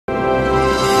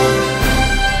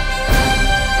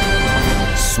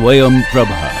Swayam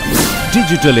Prabha.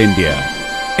 Digital India.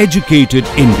 Educated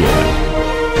India.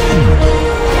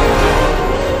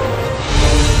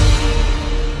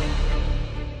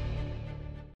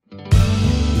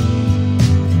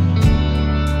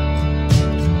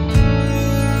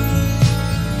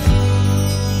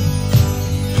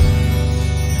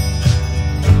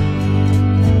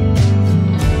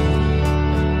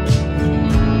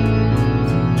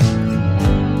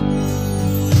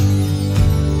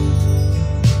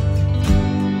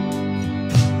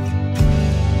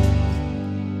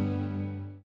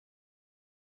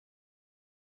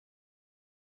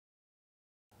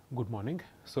 Good morning.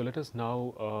 So let us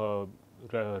now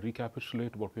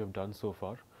recapitulate what we have done so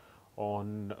far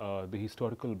on the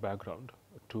historical background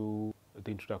to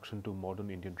the introduction to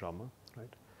modern Indian drama.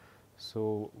 Right.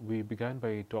 So we began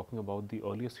by talking about the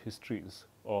earliest histories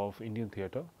of Indian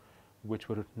theatre, which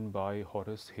were written by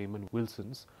Horace Hayman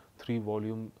Wilson's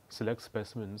 3-volume Select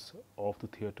Specimens of the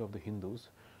Theatre of the Hindus,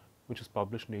 which was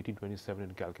published in 1827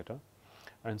 in Calcutta,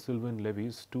 and Sylvain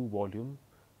Levy's 2-volume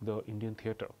The Indian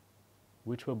Theatre,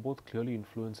 which were both clearly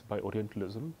influenced by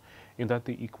Orientalism in that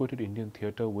they equated Indian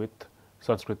theatre with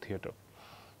Sanskrit theatre,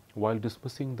 while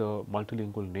dismissing the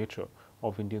multilingual nature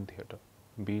of Indian theatre,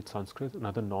 be it Sanskrit and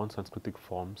other non-Sanskritic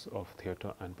forms of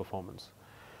theatre and performance.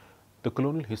 The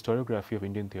colonial historiography of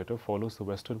Indian theatre follows the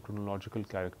Western chronological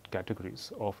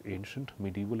categories of ancient,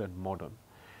 medieval and modern,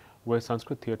 where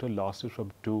Sanskrit theatre lasted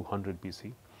from 200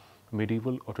 BC,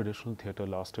 medieval or traditional theatre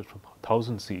lasted from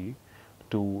 1000 CE,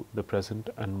 to the present,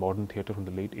 and modern theatre from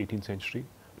the late 18th century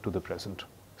to the present.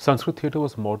 Sanskrit theatre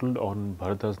was modelled on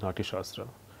Bharata's Natya Shastra,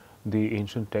 the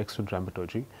ancient text of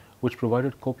dramaturgy, which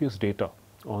provided copious data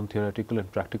on theoretical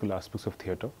and practical aspects of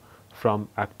theatre, from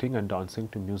acting and dancing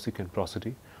to music and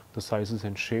prosody, the sizes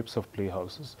and shapes of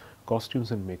playhouses,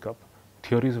 costumes and makeup,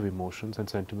 theories of emotions and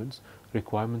sentiments,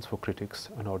 requirements for critics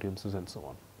and audiences, and so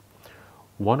on.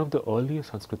 One of the earliest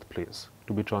Sanskrit plays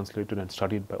to be translated and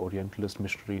studied by Orientalist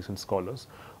missionaries and scholars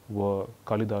were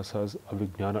Kalidasa's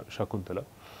Avijnana Shakuntala,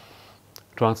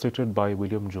 translated by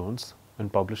William Jones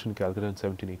and published in Calcutta in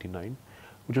 1789,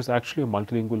 which was actually a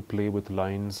multilingual play with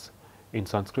lines in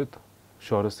Sanskrit,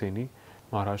 Shauraseni,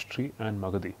 Maharashtri and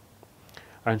Magadhi,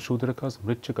 and Shudraka's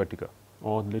Mritya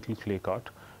or Little Clay Cart,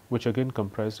 which again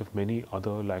comprised of many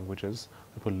other languages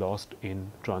that were lost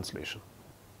in translation.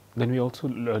 Then we also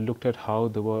looked at how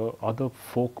there were other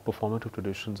folk performative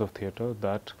traditions of theatre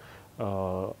that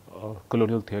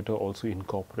colonial theatre also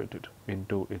incorporated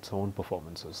into its own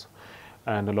performances.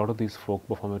 And a lot of these folk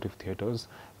performative theatres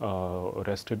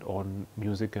rested on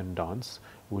music and dance,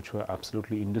 which were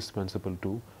absolutely indispensable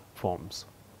to forms.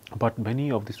 But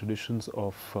many of these traditions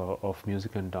of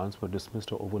music and dance were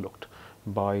dismissed or overlooked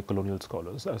by colonial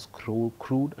scholars as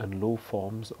crude and low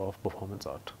forms of performance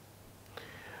art.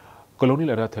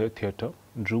 Colonial era theatre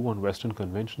drew on Western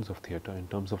conventions of theatre in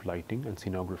terms of lighting and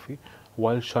scenography,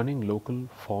 while shunning local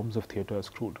forms of theatre as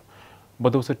crude.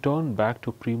 But there was a turn back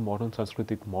to pre-modern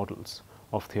Sanskritic models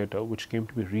of theatre which came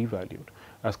to be revalued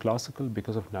as classical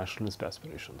because of nationalist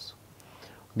aspirations.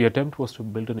 The attempt was to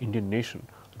build an Indian nation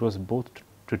that was both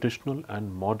traditional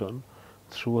and modern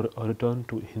through a return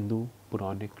to Hindu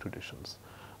Puranic traditions.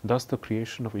 Thus, the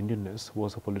creation of Indianness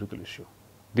was a political issue.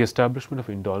 The establishment of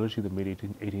Indology in the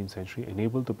mid-18th century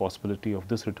enabled the possibility of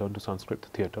this return to Sanskrit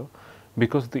theatre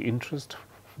because of the interest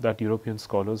that European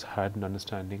scholars had in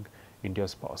understanding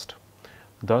India's past.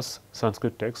 Thus,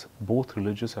 Sanskrit texts, both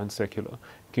religious and secular,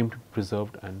 came to be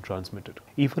preserved and transmitted.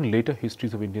 Even later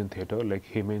histories of Indian theatre, like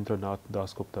Hemendra Nath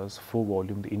Dasgupta's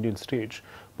 4-volume The Indian Stage,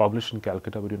 published in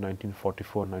Calcutta between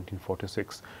 1944 and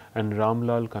 1946, and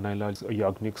Ramlal Kanailal's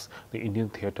Yagnik's The Indian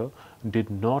Theatre, did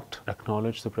not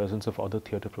acknowledge the presence of other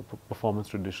theatre performance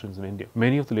traditions in India.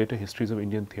 Many of the later histories of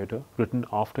Indian theatre, written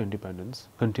after independence,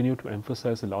 continue to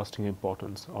emphasize the lasting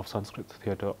importance of Sanskrit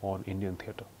theatre on Indian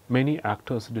theatre. Many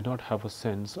actors did not have a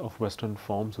sense of Western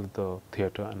forms of the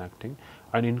theatre and acting,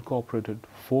 and incorporated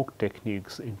folk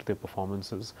techniques into their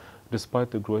performances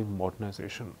despite the growing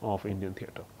modernization of Indian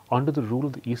theatre. Under the rule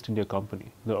of the East India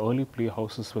Company, the early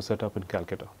playhouses were set up in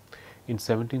Calcutta. In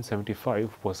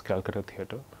 1775 was Calcutta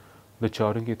Theatre, the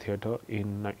Chaurangi Theatre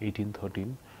in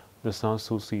 1813, the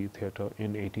Sanssouci Theatre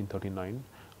in 1839,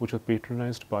 which were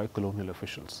patronized by colonial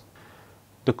officials.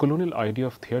 The colonial idea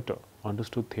of theatre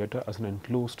understood theatre as an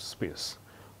enclosed space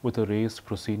with a raised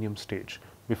proscenium stage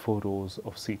before rows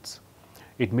of seats.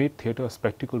 It made theatre a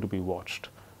spectacle to be watched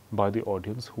by the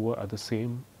audience who were at the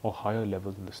same or higher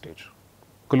level than the stage.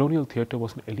 Colonial theatre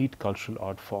was an elite cultural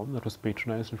art form that was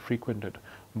patronized and frequented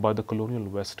by the colonial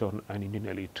Western and Indian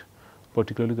elite,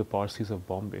 particularly the Parsis of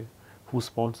Bombay, who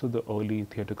sponsored the early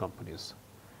theatre companies.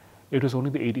 It was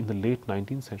only in the late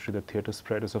 19th century that theatre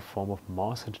spread as a form of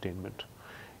mass entertainment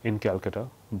in Calcutta,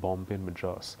 Bombay and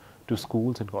Madras to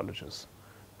schools and colleges.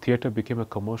 Theatre became a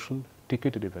commercial,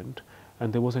 ticketed event,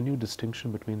 and there was a new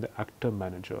distinction between the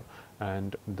actor-manager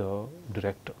and the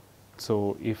director.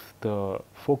 So if the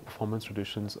folk performance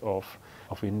traditions of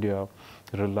India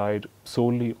relied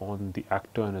solely on the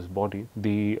actor and his body,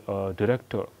 the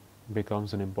director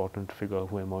becomes an important figure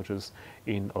who emerges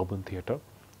in urban theatre,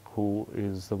 who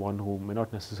is the one who may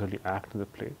not necessarily act in the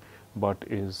play, but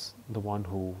is the one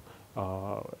who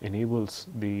enables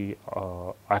the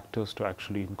actors to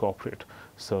actually incorporate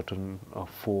certain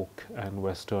folk and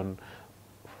Western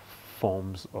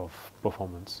forms of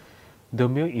performance. The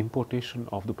mere importation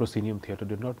of the proscenium theatre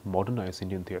did not modernize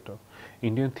Indian theatre.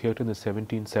 Indian theatre in the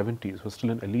 1770s was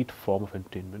still an elite form of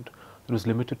entertainment that was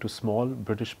limited to small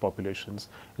British populations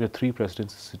in the three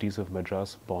presidency cities of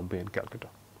Madras, Bombay and Calcutta.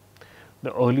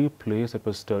 The early plays that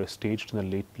were staged in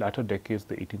the latter decades of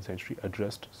the 18th century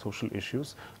addressed social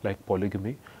issues like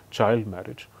polygamy, child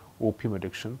marriage, opium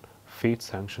addiction,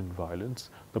 fate-sanctioned violence,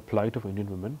 the plight of Indian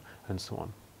women, and so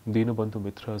on. Dinabandhu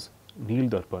Mitra's Neel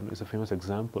Darpan is a famous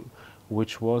example,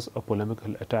 which was a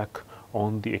polemical attack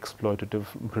on the exploitative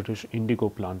British indigo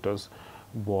planters,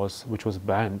 which was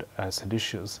banned as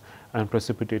seditious and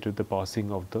precipitated the passing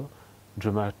of the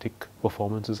Dramatic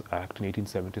Performances Act in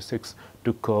 1876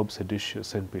 to curb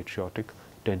seditious and patriotic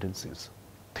tendencies.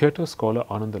 Theatre scholar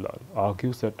Anandalal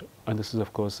argues that, and this is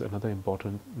of course another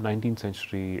important 19th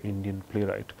century Indian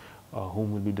playwright,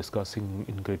 whom we'll be discussing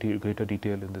in greater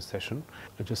detail in this session.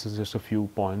 Just a few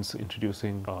points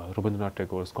introducing Rabindranath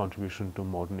Tagore's contribution to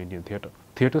modern Indian theatre.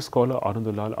 Theatre scholar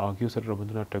Anandalal argues that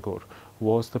Rabindranath Tagore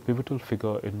was the pivotal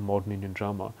figure in modern Indian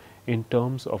drama in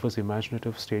terms of his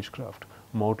imaginative stagecraft,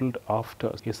 modelled after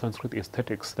a Sanskrit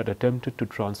aesthetics that attempted to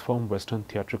transform Western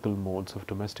theatrical modes of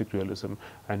domestic realism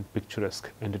and picturesque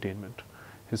entertainment.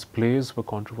 His plays were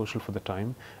controversial for the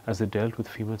time as they dealt with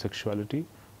female sexuality,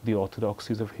 the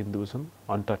orthodoxies of Hinduism,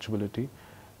 untouchability,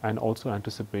 and also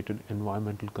anticipated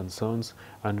environmental concerns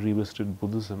and revisited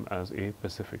Buddhism as a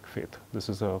pacific faith. This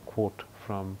is a quote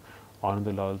from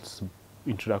Anandalal's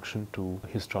introduction to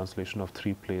his translation of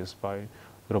 3 plays by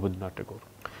Rabindranath Tagore.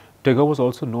 Tagore was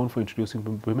also known for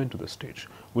introducing women to the stage,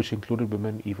 which included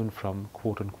women even from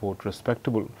quote-unquote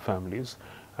respectable families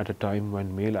at a time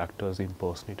when male actors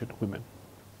impersonated women.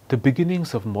 The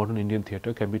beginnings of modern Indian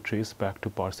theatre can be traced back to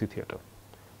Parsi theatre.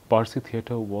 Parsi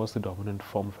theatre was the dominant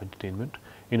form of entertainment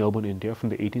in urban India from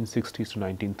the 1860s to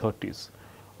 1930s.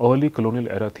 Early colonial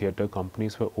era theatre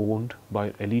companies were owned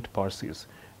by elite Parsis,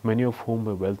 many of whom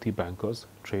were wealthy bankers,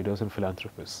 traders and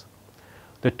philanthropists.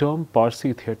 The term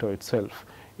Parsi theatre itself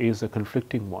is a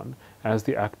conflicting one, as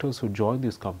the actors who joined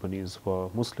these companies were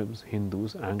Muslims,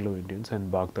 Hindus, Anglo-Indians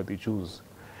and Baghdadi Jews.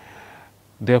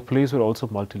 Their plays were also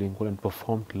multilingual and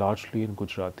performed largely in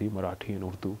Gujarati, Marathi and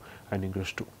Urdu and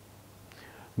English too.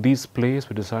 These plays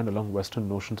were designed along Western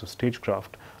notions of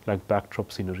stagecraft like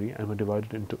backdrop scenery and were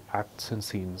divided into acts and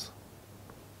scenes.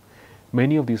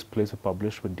 Many of these plays were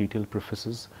published with detailed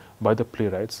prefaces by the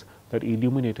playwrights that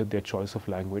illuminated their choice of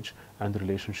language and the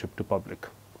relationship to public.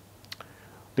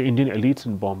 The Indian elites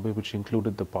in Bombay, which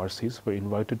included the Parsis, were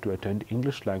invited to attend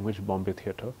English language Bombay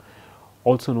theatre,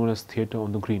 also known as Theatre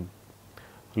on the Green.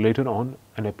 Later on,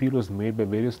 an appeal was made by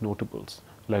various notables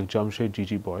like Jamshed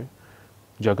Jiji Boy,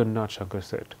 Jagannath Shankar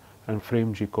Seth and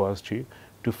Frame Ji Kausji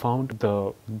to found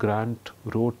the Grant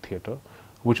Road Theatre,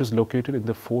 which was located in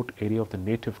the fort area of the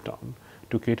native town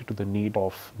to cater to the need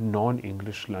of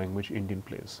non-English language Indian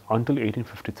plays. Until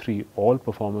 1853, all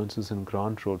performances in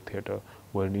Grant Road Theatre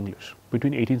were in English.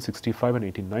 Between 1865 and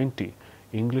 1890,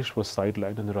 English was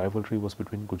sidelined and the rivalry was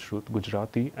between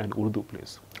Gujarati and Urdu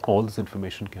plays. All this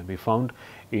information can be found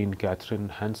in Catherine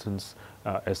Hanson's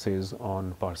essays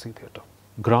on Parsi theatre.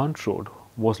 Grant Road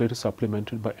was later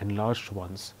supplemented by enlarged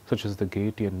ones such as the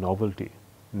Gaiety and Novelty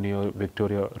near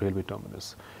Victoria Railway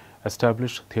Terminus.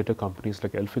 Established theatre companies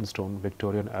like Elphinstone,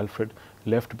 Victoria and Alfred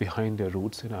left behind their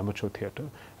roots in amateur theatre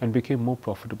and became more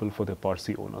profitable for their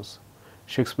Parsi owners.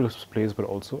 Shakespeare's plays were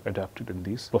also adapted in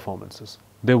these performances.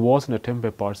 There was an attempt by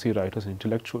Parsi writers and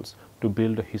intellectuals to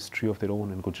build a history of their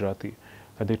own in Gujarati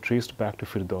that they traced back to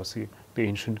Firdausi, the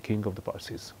ancient king of the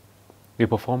Parsis. They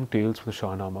performed tales from the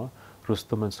Shahnama,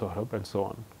 Rustam and Sohrab and so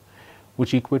on,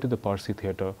 which equated the Parsi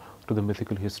theatre to the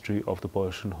mythical history of the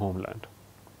Persian homeland.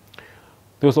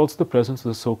 There was also the presence of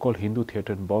the so-called Hindu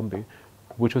theatre in Bombay,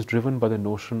 which was driven by the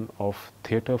notion of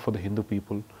theatre for the Hindu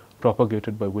people,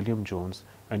 propagated by William Jones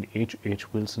and H.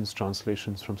 H. Wilson's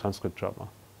translations from Sanskrit drama.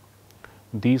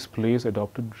 These plays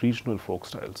adopted regional folk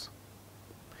styles.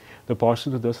 The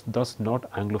Parsis were thus not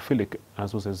Anglophilic,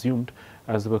 as was assumed,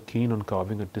 as they were keen on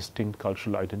carving a distinct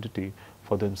cultural identity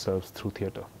for themselves through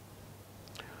theatre.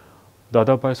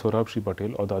 Dadabhai Sorabji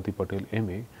Patel, or Dadi Patel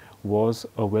M.A., was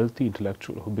a wealthy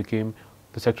intellectual who became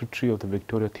the secretary of the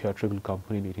Victoria Theatrical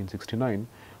Company in 1869,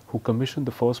 who commissioned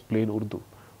the first play in Urdu,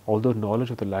 although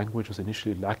knowledge of the language was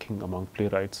initially lacking among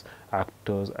playwrights,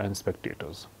 actors, and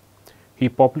spectators. He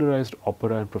popularized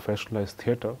opera and professionalized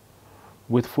theatre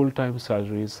with full-time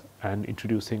salaries and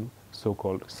introducing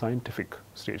so-called scientific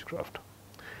stagecraft.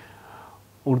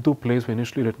 Urdu plays were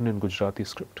initially written in Gujarati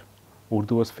script.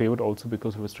 Urdu was favored also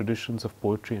because of its traditions of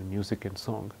poetry and music and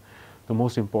song. The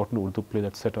most important Urdu play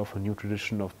that set off a new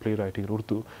tradition of playwriting in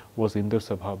Urdu was Indar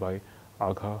Sabha by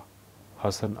Agha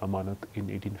Hassan Amanat in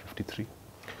 1853.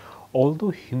 Although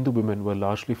Hindu women were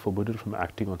largely forbidden from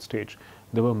acting on stage,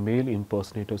 there were male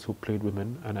impersonators who played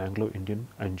women and Anglo-Indian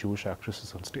and Jewish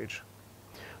actresses on stage.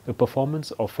 The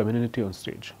performance of femininity on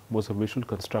stage was a visual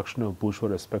construction of bourgeois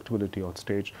respectability on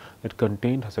stage that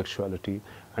contained her sexuality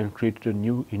and created a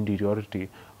new interiority,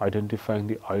 identifying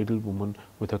the ideal woman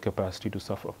with her capacity to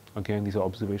suffer. Again, these are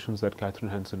observations that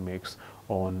Catherine Hanson makes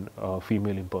on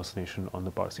female impersonation on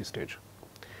the Parsi stage.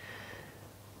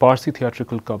 Parsi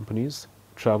theatrical companies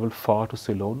travelled far to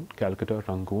Ceylon, Calcutta,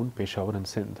 Rangoon, Peshawar and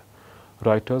Sindh.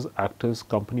 Writers, actors,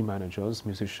 company managers,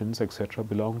 musicians, etc.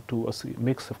 belong to a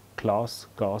mix of class,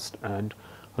 caste and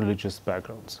religious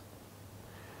backgrounds.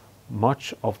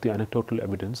 Much of the anecdotal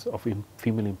evidence of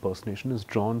female impersonation is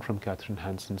drawn from Catherine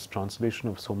Hanson's translation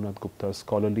of Somnath Gupta's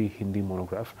scholarly Hindi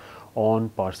monograph on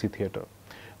Parsi theatre,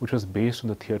 which was based on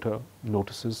the theatre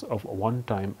notices of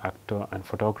one-time actor and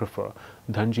photographer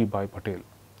Dhanji Bai Patel,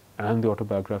 and the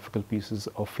autobiographical pieces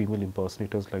of female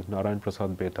impersonators like Narayan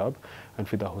Prasad Betab and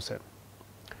Fida Hussain.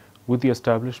 With the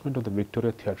establishment of the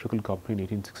Victoria Theatrical Company in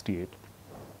 1868,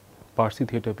 Parsi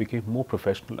theatre became more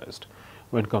professionalized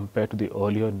when compared to the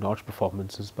earlier notch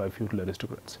performances by feudal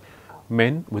aristocrats.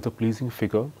 Men with a pleasing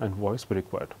figure and voice were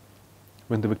required.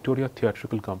 When the Victoria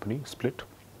Theatrical Company split,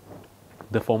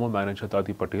 the former manager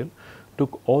Dadi Patel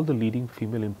took all the leading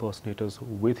female impersonators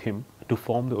with him to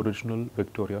form the original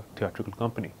Victoria Theatrical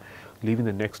Company, leaving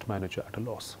the next manager at a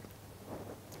loss.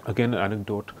 Again, an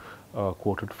anecdote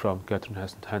quoted from Catherine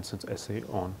Hanson's essay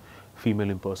on female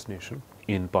impersonation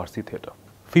in Parsi theatre.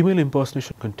 Female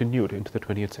impersonation continued into the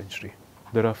 20th century.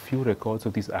 There are few records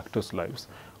of these actors' lives,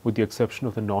 with the exception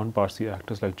of the non-Parsi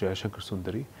actors like Jayashankar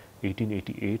Sundari,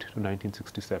 1888 to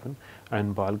 1967,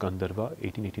 and Bal Gandharva,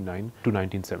 1889 to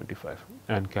 1975.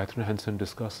 And Catherine Hanson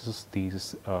discusses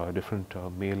these different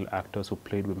male actors who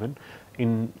played women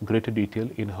in greater detail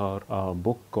in her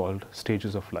book called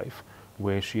Stages of Life,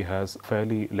 where she has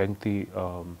fairly lengthy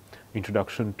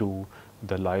introduction to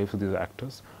the lives of these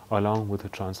actors, along with a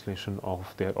translation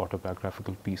of their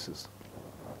autobiographical pieces,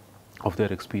 of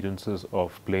their experiences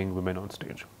of playing women on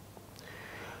stage.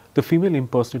 The female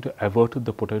impersonator averted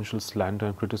the potential slander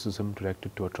and criticism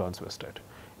directed to a transvestite.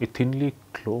 It thinly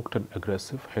cloaked an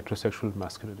aggressive heterosexual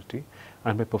masculinity,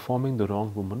 and by performing the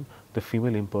wrong woman, the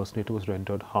female impersonator was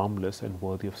rendered harmless and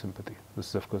worthy of sympathy. This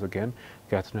is, of course, again,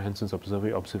 Catherine Hanson's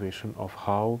observation of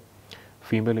how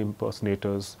female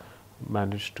impersonators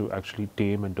managed to actually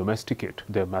tame and domesticate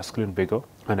their masculine vigor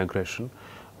and aggression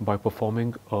by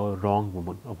performing a wrong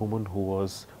woman, a woman who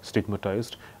was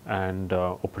stigmatized and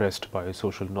oppressed by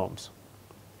social norms.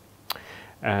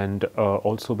 And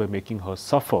also by making her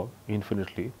suffer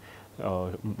infinitely,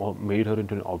 made her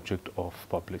into an object of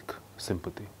public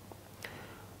sympathy.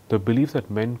 The belief that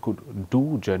men could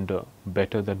do gender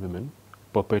better than women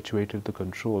perpetuated the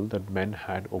control that men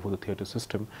had over the theatre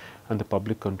system and the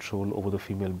public control over the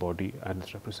female body and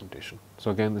its representation.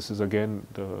 So again, this is again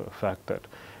the fact that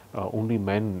only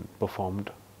men performed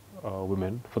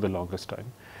women for the longest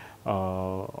time,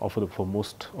 or for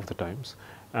most of the times,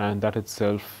 and that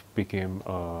itself became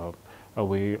a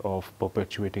way of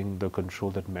perpetuating the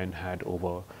control that men had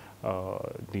over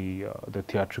the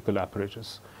theatrical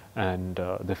apparatus and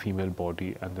the female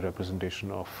body and the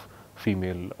representation of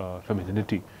female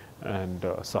femininity and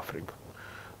suffering.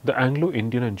 The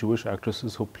Anglo-Indian and Jewish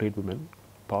actresses who played women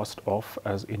passed off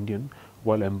as Indian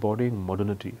while embodying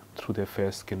modernity through their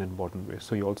fair skin in modern ways.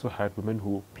 So you also had women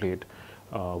who played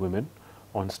women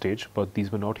on stage, but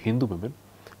these were not Hindu women.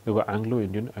 They were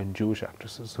Anglo-Indian and Jewish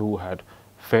actresses who had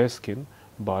fair skin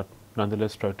but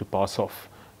nonetheless tried to pass off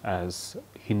as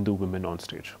Hindu women on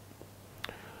stage.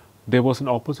 There was an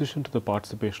opposition to the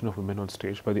participation of women on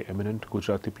stage by the eminent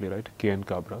Gujarati playwright K.N.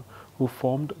 Kabra, who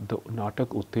formed the Natak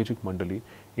Uttejik Mandali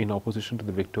in opposition to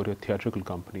the Victoria Theatrical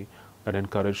Company that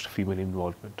encouraged female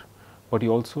involvement. But he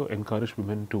also encouraged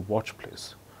women to watch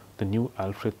plays. the new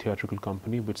Alfred Theatrical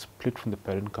Company, which split from the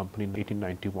parent company in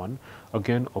 1891,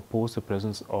 again opposed the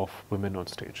presence of women on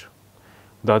stage.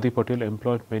 Dadi Patel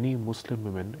employed many Muslim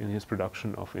women in his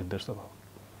production of Inder Sabha.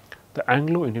 The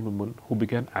Anglo-Indian women who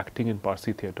began acting in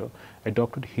Parsi theatre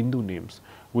adopted Hindu names,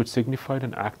 which signified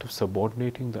an act of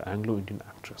subordinating the Anglo-Indian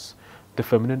actress, the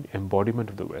feminine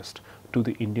embodiment of the West, to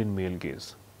the Indian male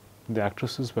gaze. The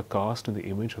actresses were cast in the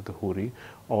image of the Huri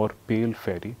or pale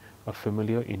fairy, a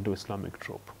familiar Indo-Islamic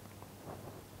trope.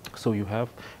 So you have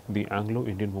the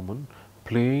Anglo-Indian woman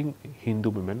playing Hindu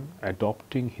women,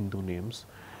 adopting Hindu names,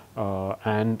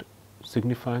 and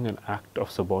signifying an act of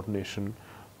subordination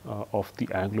of the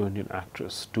Anglo-Indian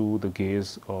actress to the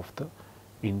gaze of the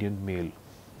Indian male.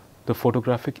 The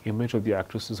photographic image of the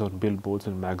actresses on billboards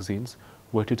and magazines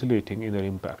were titillating in their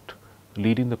impact,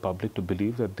 leading the public to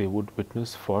believe that they would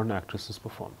witness foreign actresses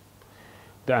perform.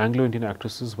 The Anglo-Indian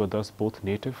actresses were thus both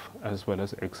native as well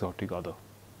as exotic other.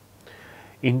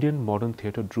 Indian modern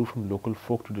theatre drew from local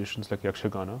folk traditions like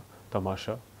Yakshagana,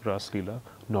 Tamasha, Ras Leela,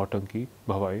 Nautanki,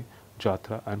 Bhavai,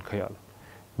 Jatra and Khayal.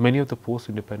 Many of the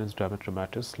post-independence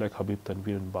dramatists like Habib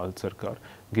Tanvir and Bal Sarkar,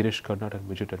 Girish Karnad and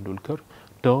Vijay Tendulkar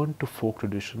turned to folk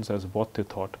traditions as what they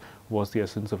thought was the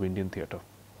essence of Indian theatre.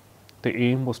 The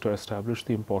aim was to establish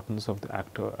the importance of the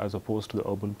actor as opposed to the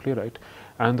urban playwright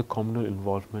and the communal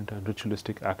involvement and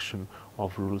ritualistic action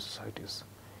of rural societies.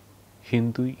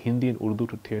 Hindi and Urdu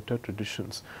theatre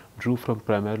traditions drew from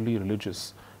primarily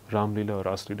religious Ram Leela or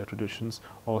Ras Leela traditions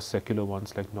or secular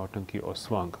ones like Nautanki or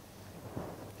Swang.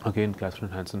 Again,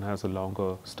 Catherine Hansen has a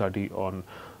longer study on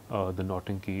the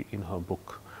Nautanki in her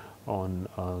book on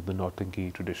the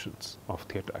Nautanki traditions of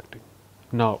theatre acting.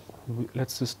 Now,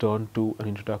 let's just turn to an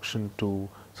introduction to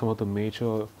some of the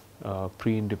major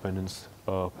pre-independence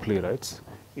playwrights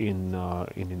in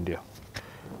India.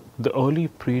 The early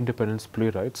pre-independence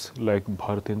playwrights like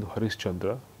Bharatendu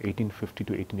Harishchandra, 1850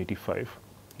 to 1885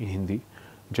 in Hindi,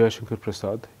 Jayashankar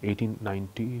Prasad,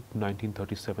 1890 to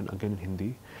 1937 again in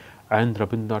Hindi, and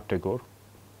Rabindranath Tagore,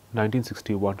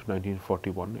 1961 to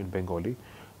 1941 in Bengali,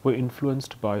 were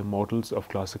influenced by models of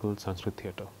classical Sanskrit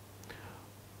theatre.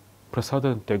 Prasad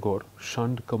and Tagore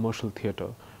shunned commercial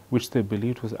theatre, which they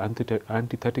believed was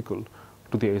antithetical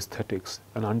to their aesthetics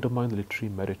and undermined the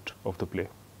literary merit of the play.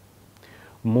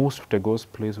 Most of Tagore's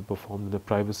plays were performed in the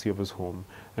privacy of his home,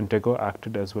 and Tagore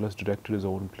acted as well as directed his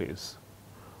own plays.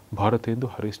 Bharatendu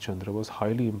Harishchandra was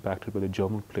highly impacted by the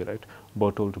German playwright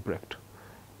Bertolt Brecht.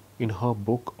 In her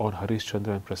book on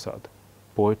Harishchandra and Prasad,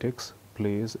 Poetics,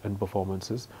 Plays and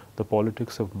Performances, The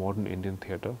Politics of Modern Indian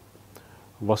Theatre,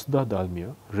 Vasudha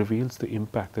Dalmia reveals the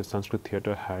impact that Sanskrit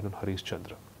theatre had on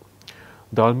Harishchandra.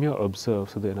 Dalmia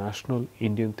observes that the national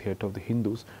Indian theatre of the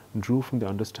Hindus drew from the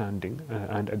understanding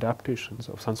and adaptations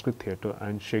of Sanskrit theatre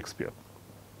and Shakespeare.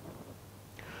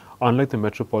 Unlike the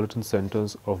metropolitan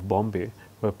centres of Bombay,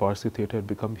 where Parsi theatre had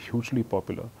become hugely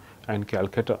popular, and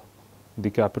Calcutta, the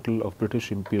capital of British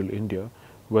Imperial India,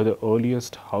 where the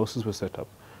earliest houses were set up,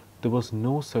 there was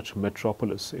no such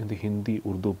metropolis in the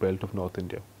Hindi-Urdu belt of North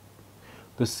India.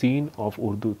 The scene of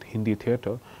Urdu-Hindi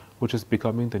theatre, which is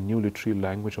becoming the new literary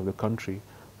language of the country,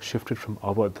 shifted from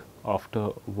Awadh after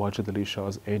Wajid Ali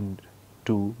Shah's end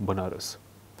to Banaras.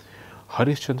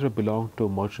 Harishchandra belonged to a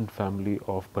merchant family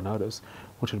of Banaras,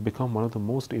 which had become one of the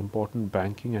most important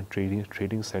banking and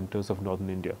trading centres of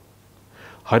northern India.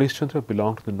 Harishchandra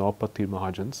belonged to the Naupati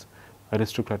Mahajans,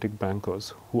 aristocratic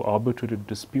bankers who arbitrated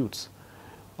disputes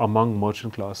among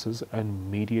merchant classes and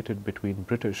mediated between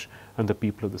British and the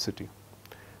people of the city.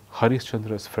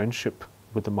 Harishchandra's friendship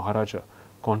with the Maharaja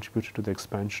contributed to the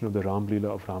expansion of the Ram Leela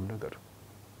of Ramnagar.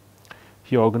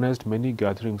 He organized many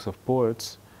gatherings of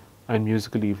poets and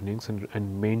musical evenings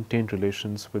and maintained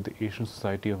relations with the Asian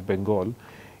Society of Bengal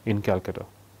in Calcutta.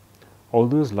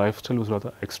 Although his lifestyle was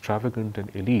rather extravagant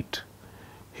and elite,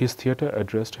 his theatre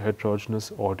addressed a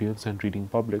heterogeneous audience and reading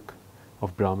public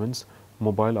of Brahmins,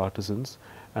 mobile artisans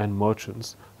and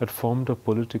merchants that formed a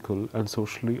political and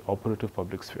socially operative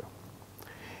public sphere.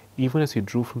 Even as he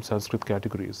drew from Sanskrit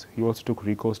categories, he also took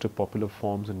recourse to popular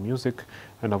forms in music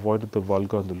and avoided the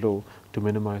vulgar and the low to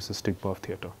minimize the stigma of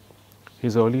theatre.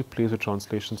 His early plays were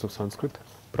translations of Sanskrit,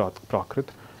 Prakrit,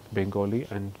 Bengali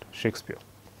and Shakespeare.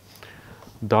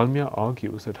 Dalmia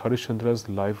argues that Harishchandra's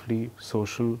lively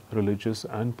social, religious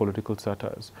and political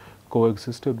satires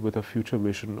coexisted with a future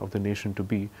vision of the nation to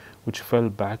be, which fell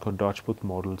back on Rajput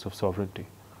models of sovereignty.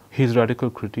 His radical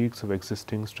critiques of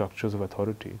existing structures of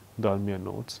authority, Dalmia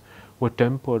notes, were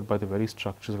tempered by the very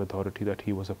structures of authority that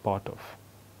he was a part of.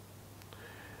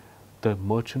 The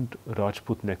merchant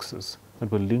Rajput nexus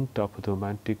that were linked up with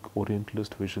romantic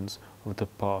Orientalist visions of the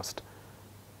past,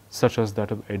 such as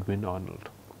that of Edwin Arnold,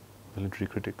 the literary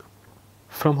critic.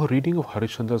 From her reading of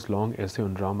Harishchandra's long essay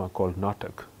on drama called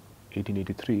Natak,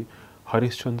 1883,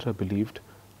 Harishchandra believed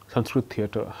Sanskrit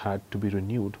theatre had to be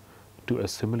renewed to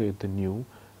assimilate the new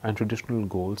and traditional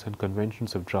goals and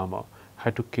conventions of drama,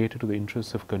 had to cater to the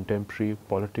interests of contemporary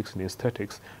politics and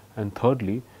aesthetics, and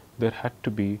thirdly, there had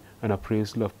to be an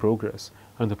appraisal of progress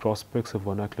and the prospects of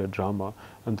vernacular drama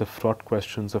and the fraught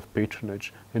questions of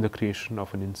patronage in the creation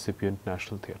of an incipient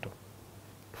national theatre.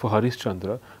 For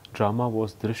Harishchandra, drama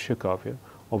was Drishya Kavya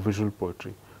or visual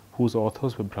poetry, whose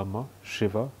authors were Brahma,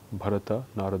 Shiva, Bharata,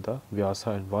 Narada,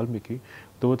 Vyasa and Valmiki,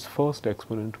 though its first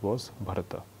exponent was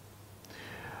Bharata.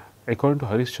 According to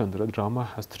Harishchandra, drama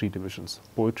has three divisions: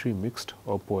 poetry mixed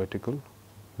or poetical,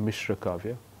 Mishra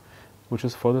Kavya, which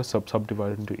is further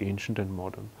subdivided into ancient and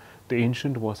modern. The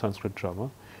ancient was Sanskrit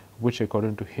drama, which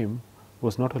according to him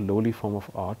was not a lowly form of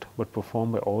art but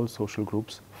performed by all social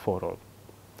groups for all.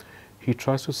 He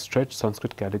tries to stretch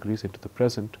Sanskrit categories into the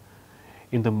present.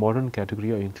 In the modern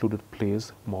category are included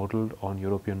plays modelled on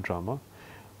European drama,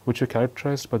 which are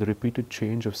characterized by the repeated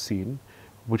change of scene,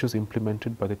 which was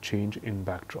implemented by the change in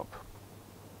backdrop.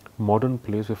 Modern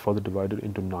plays were further divided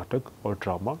into natak or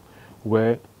drama,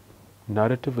 where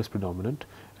narrative is predominant,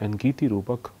 and Giti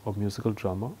Rupak or musical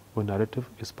drama, where narrative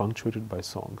is punctuated by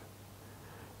song.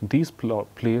 These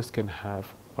plays can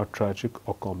have a tragic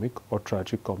or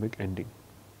tragic-comic ending.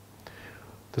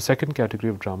 The second category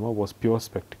of drama was pure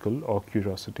spectacle or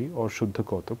curiosity or Shuddha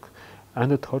Kautuk,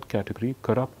 and the third category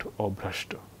corrupt or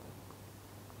Bhrashta.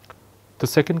 The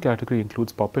second category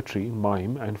includes puppetry,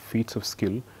 mime and feats of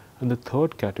skill, and the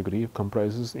third category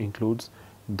includes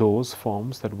those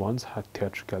forms that once had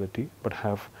theatricality but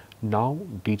have now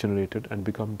degenerated and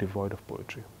become devoid of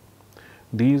poetry.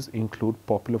 These include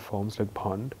popular forms like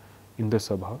Bhand,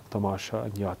 Indasabha, Tamasha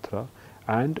and Yatra,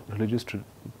 and religious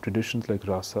traditions like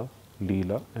Rasa,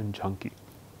 Leela and Jhanki.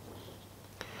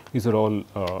 These are all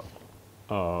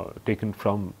taken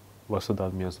from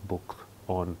Vasudhalmia's book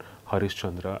on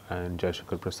Harishchandra and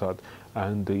Jayashankar Prasad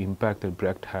and the impact that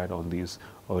Brecht had on these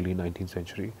early 19th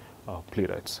century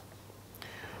playwrights.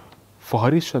 For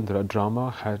Harishchandra, drama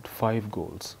had 5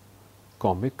 goals: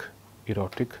 comic,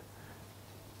 erotic,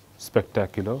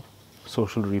 spectacular,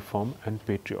 social reform and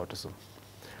patriotism.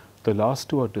 The last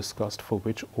two are discussed, for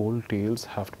which old tales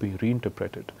have to be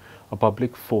reinterpreted. A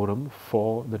public forum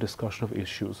for the discussion of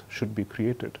issues should be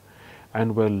created,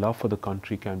 and where love for the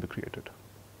country can be created.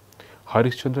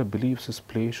 Harishchandra believes his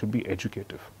play should be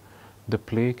educative. The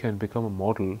play can become a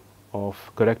model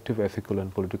of corrective ethical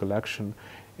and political action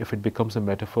if it becomes a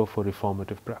metaphor for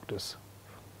reformative practice.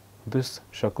 This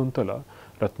Shakuntala,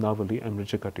 Ratnavali and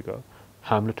Mrichakatika,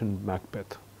 Hamlet and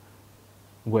Macbeth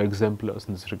were exemplars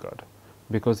in this regard,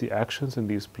 because the actions in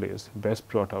these plays best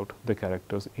brought out the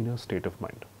character's inner state of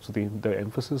mind. So the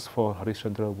emphasis for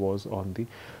Harishchandra was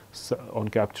on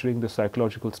capturing the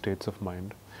psychological states of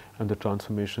mind and the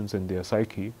transformations in their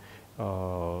psyche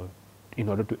in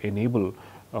order to enable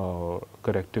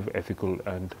corrective ethical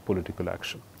and political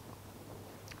action.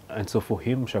 And so for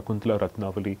him, Shakuntala,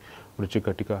 Ratnavali,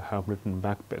 Mrichakatika, Hamlet and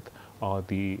Macbeth are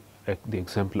the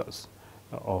exemplars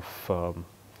of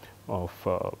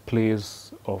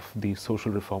plays of the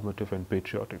social reformative and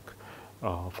patriotic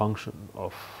function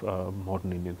of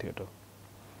modern Indian theatre.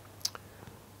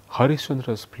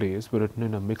 Harishchandra's plays were written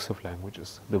in a mix of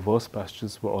languages. The verse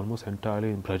passages were almost entirely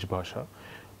in Braj Bhasha,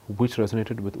 which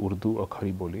resonated with Urdu or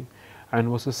Khari Boli, and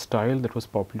was a style that was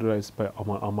popularized by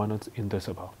Amanat's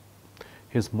Indasabha.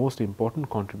 His most important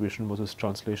contribution was his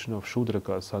translation of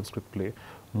Shudraka's Sanskrit play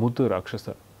Mudda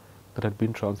Rakshasa, that had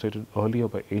been translated earlier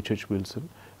by H. Wilson,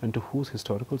 and to whose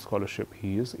historical scholarship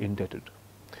he is indebted.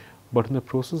 But in the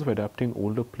process of adapting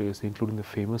older plays, including the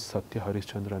famous Satya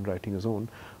Harishchandra and writing his own,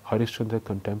 Harishchandra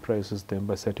contemporizes them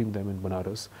by setting them in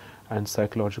Banaras and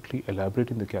psychologically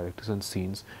elaborating the characters and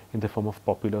scenes in the form of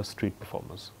popular street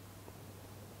performers.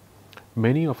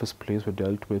 Many of his plays were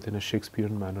dealt with in a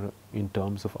Shakespearean manner in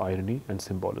terms of irony and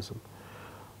symbolism.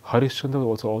 Harishchandra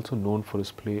was also known for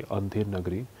his play Andher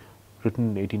Nagari,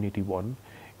 written in 1881,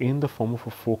 in the form of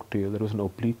a folk tale that was an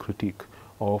oblique critique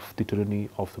of the tyranny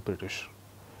of the British.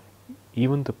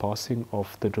 Even the passing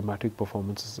of the Dramatic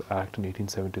Performances Act in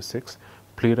 1876,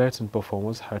 playwrights and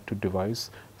performers had to devise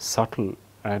subtle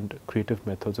and creative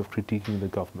methods of critiquing the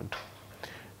government.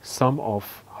 Some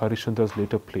of Harishchandra's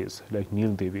later plays, like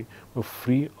Neel Devi, were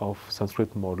free of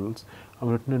Sanskrit models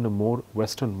and written in a more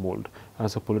Western mold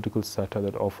as a political satire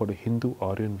that offered a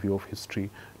Hindu-Aryan view of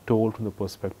history told from the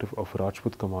perspective of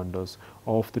Rajput commanders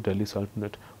of the Delhi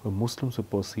Sultanate, where Muslims were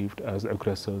perceived as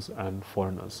aggressors and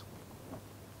foreigners.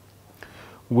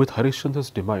 With Harishchandra's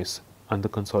demise, and the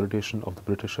consolidation of the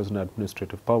British as an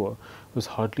administrative power, there was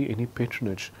hardly any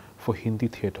patronage for Hindi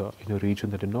theatre in a region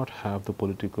that did not have the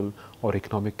political or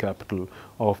economic capital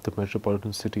of the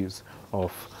metropolitan cities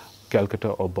of Calcutta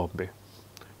or Bombay.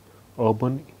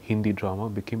 Urban Hindi drama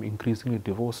became increasingly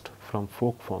divorced from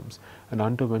folk forms and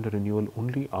underwent a renewal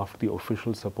only after the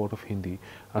official support of Hindi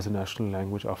as a national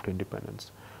language after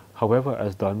independence. However,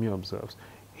 as Dalmia observes,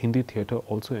 Hindi theatre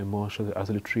also emerged as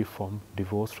a literary form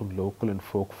divorced from local and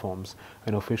folk forms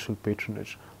and official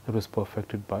patronage that was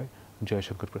perfected by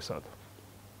Jayashankar Prasad.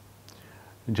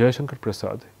 Jayashankar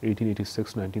Prasad,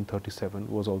 1886-1937,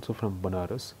 was also from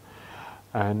Banaras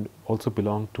and also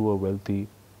belonged to a wealthy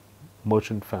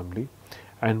merchant family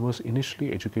and was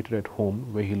initially educated at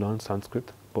home, where he learned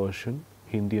Sanskrit, Persian,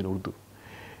 Hindi and Urdu.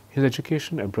 His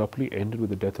education abruptly ended with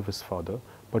the death of his father,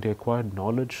 but he acquired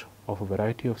knowledge of a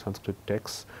variety of Sanskrit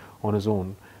texts on his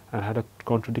own and had a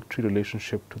contradictory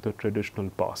relationship to the traditional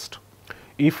past.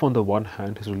 If on the one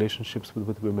hand his relationships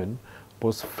with women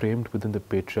was framed within the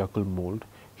patriarchal mold,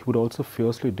 he would also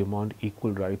fiercely demand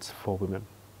equal rights for women.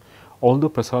 Although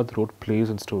Prasad wrote plays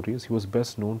and stories, he was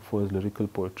best known for his lyrical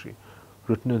poetry,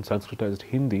 written in Sanskritized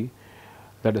Hindi,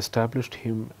 that established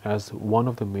him as one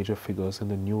of the major figures in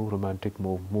the new romantic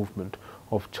movement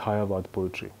of Chayavad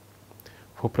poetry.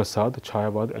 For Prasad,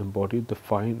 Chayavad embodied the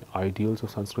fine ideals of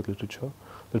Sanskrit literature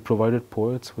that provided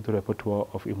poets with a repertoire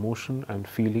of emotion and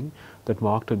feeling that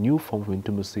marked a new form of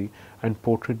intimacy and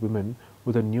portrayed women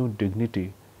with a new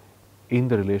dignity in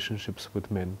the relationships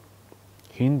with men.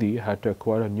 Hindi had to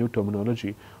acquire a new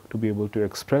terminology to be able to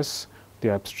express the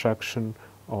abstraction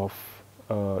of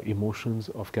emotions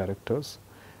of characters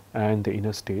and the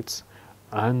inner states,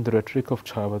 and the rhetoric of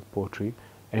Chayavad poetry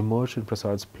emerged in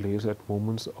Prasad's plays at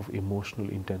moments of emotional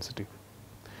intensity.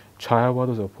 Chayavad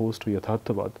was opposed to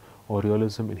Yatharthavad or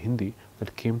realism in Hindi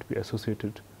that came to be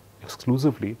associated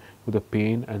exclusively with the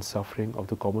pain and suffering of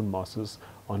the common masses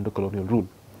under colonial rule.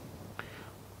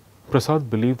 Prasad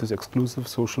believed this exclusive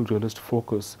social realist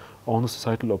focus on the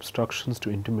societal obstructions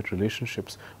to intimate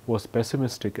relationships was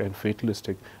pessimistic and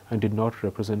fatalistic and did not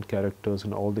represent characters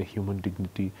in all their human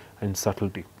dignity and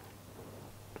subtlety.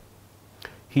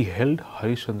 He held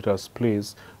Harishchandra's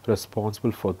plays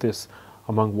responsible for this,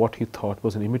 among what he thought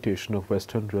was an imitation of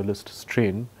Western realist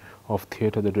strain of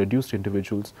theatre that reduced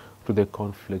individuals to their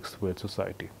conflicts with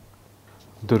society.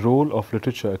 The role of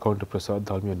literature, according to Prasad,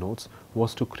 Dalmia notes,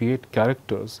 was to create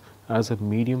characters as a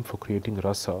medium for creating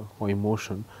rasa or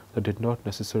emotion that did not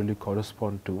necessarily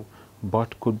correspond to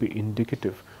but could be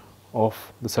indicative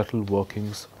of the subtle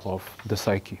workings of the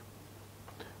psyche.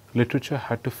 Literature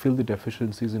had to fill the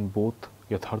deficiencies in both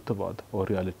Yatharthavad or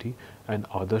reality and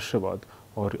Adarshyavad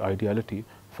or ideality,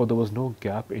 for there was no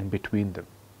gap in between them.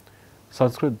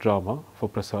 Sanskrit drama, for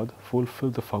Prasad,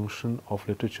 fulfilled the function of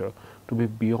literature to be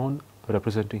beyond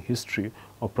representing history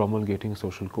or promulgating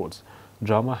social codes.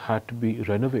 Drama had to be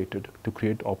renovated to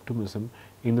create optimism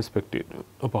in the spectator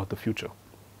about the future.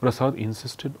 Prasad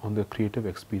insisted on the creative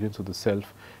experience of the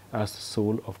self as the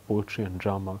soul of poetry and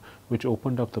drama, which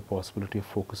opened up the possibility of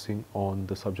focusing on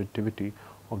the subjectivity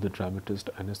of the dramatist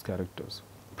and his characters.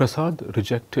 Prasad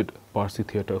rejected Parsi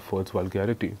theatre for its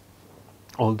vulgarity,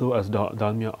 although, as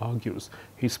Dalmia argues,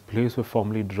 his plays were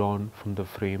formally drawn from the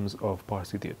frames of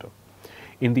Parsi theatre.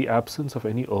 In the absence of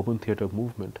any urban theatre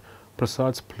movement,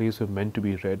 Prasad's plays were meant to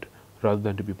be read rather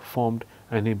than to be performed,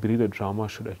 and he believed that drama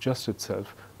should adjust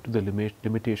itself to the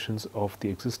limitations of the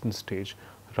existing stage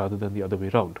rather than the other way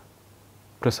round.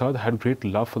 Prasad had great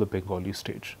love for the Bengali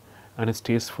stage and its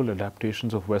tasteful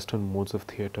adaptations of Western modes of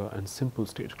theatre and simple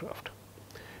stagecraft.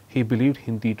 He believed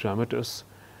Hindi dramatists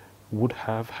would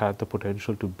have had the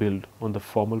potential to build on the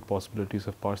formal possibilities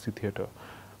of Parsi theatre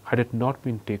had it not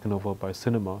been taken over by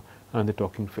cinema and the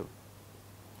talking film.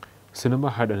 Cinema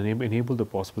had enabled the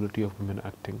possibility of women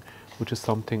acting, which is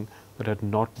something that had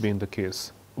not been the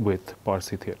case with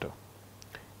Parsi theatre.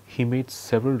 He made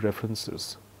several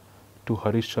references to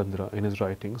Harishchandra in his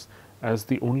writings as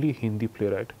the only Hindi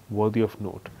playwright worthy of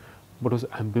note, but was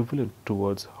ambivalent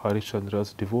towards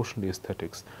Harishchandra's devotional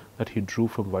aesthetics that he drew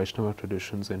from Vaishnava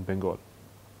traditions in Bengal.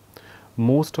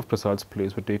 Most of Prasad's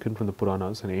plays were taken from the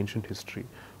Puranas and ancient history,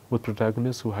 with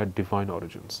protagonists who had divine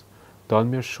origins.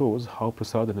 Dalmia shows how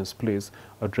Prasad in his plays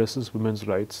addresses women's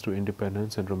rights to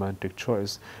independence and romantic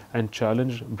choice and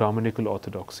challenged Brahmanical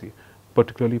orthodoxy,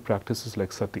 particularly practices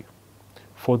like sati.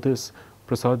 For this,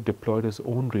 Prasad deployed his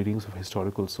own readings of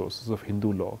historical sources of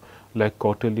Hindu law like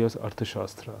Kautilya's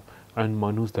Arthashastra and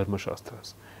Manu's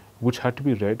Dharmashastras, which had to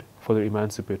be read for their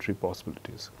emancipatory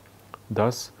possibilities.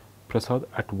 Thus, Prasad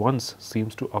at once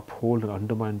seems to uphold and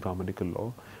undermine Brahmanical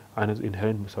law and its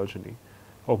inherent misogyny,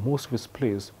 or most of his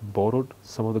plays borrowed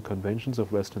some of the conventions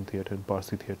of Western theatre and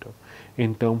Parsi theatre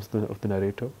in terms of the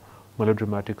narrator,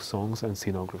 melodramatic songs, and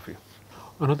scenography.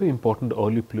 Another important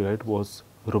early playwright was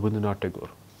Rabindranath Tagore,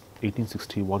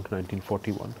 1861 to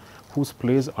 1941, whose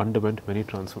plays underwent many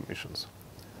transformations.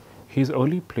 His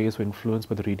early plays were influenced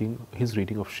by his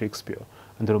reading of Shakespeare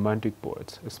and the Romantic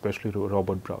poets, especially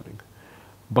Robert Browning.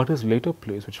 But his later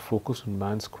plays, which focused on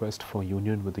man's quest for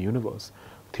union with the universe,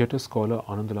 theatre scholar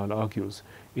Anandalal argues,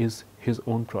 is his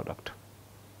own product.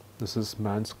 This is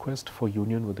man's quest for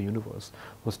union with the universe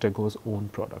was Tagore's own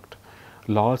product.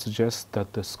 Lal suggests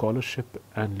that the scholarship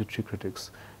and literary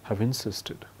critics have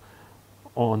insisted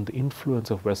on the influence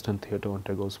of Western theatre on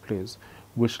Tagore's plays,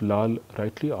 which Lal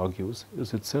rightly argues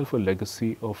is itself a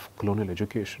legacy of colonial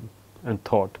education and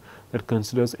thought that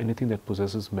considers anything that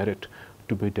possesses merit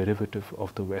to be a derivative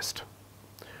of the West.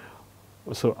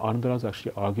 So Anandalal is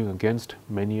actually arguing against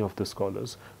many of the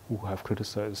scholars who have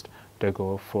criticized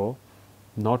Tagore for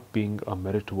not being a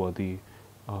merit-worthy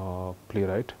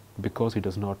playwright because he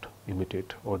does not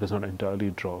imitate or does not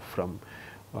entirely draw from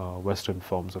Western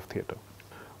forms of theatre.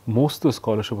 Most of the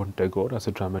scholarship on Tagore as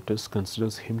a dramatist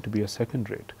considers him to be a second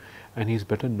rate, and he is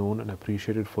better known and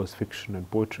appreciated for his fiction and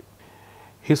poetry.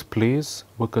 His plays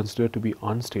were considered to be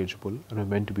unstageable and were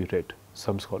meant to be read,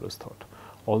 some scholars thought.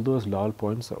 Although, as Lal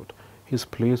points out, his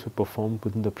plays were performed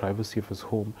within the privacy of his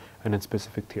home and in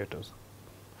specific theatres.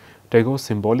 Tagore's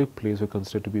symbolic plays were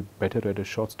considered to be better read as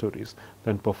short stories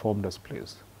than performed as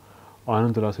plays.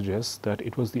 Anandalal suggests that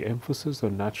it was the emphasis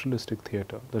on naturalistic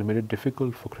theatre that made it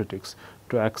difficult for critics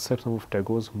to accept some of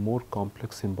Tagore's more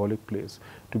complex symbolic plays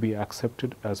to be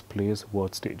accepted as plays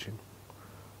worth staging.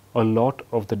 A lot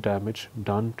of the damage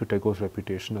done to Tagore's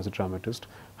reputation as a dramatist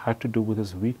had to do with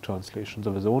his weak translations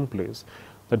of his own plays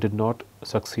that did not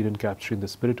succeed in capturing the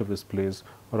spirit of his plays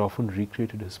or often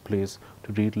recreated his plays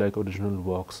to read like original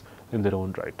works in their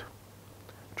own right.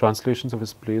 Translations of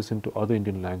his plays into other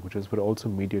Indian languages were also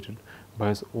mediated by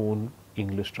his own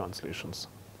English translations.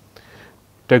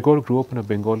 Tagore grew up in a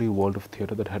Bengali world of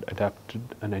theatre that had adapted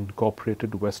and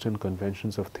incorporated Western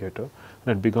conventions of theatre and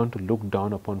had begun to look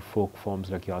down upon folk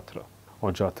forms like yatra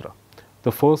or jatra.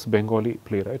 The first Bengali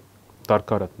playwright,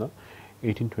 Tarkaratna,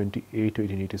 1828 to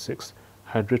 1886,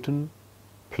 had written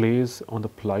plays on the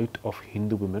plight of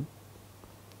Hindu women.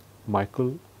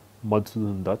 Michael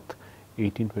Madhusudan Dutt,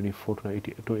 1824 to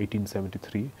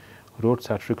 1873, wrote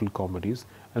satirical comedies,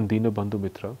 and Dinabandhu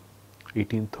Mitra,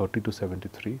 1830 to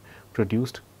 73,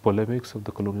 produced polemics of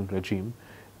the colonial regime,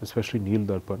 especially Neel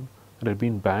Darpan, and had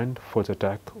been banned for its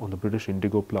attack on the British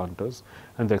indigo planters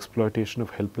and the exploitation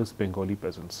of helpless Bengali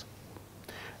peasants.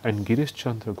 And Girish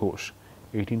Chandra Ghosh,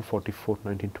 1844 to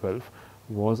 1912,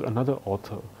 was another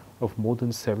author of more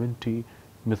than 70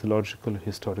 mythological and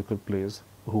historical plays,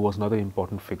 who was another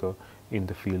important figure in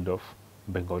the field of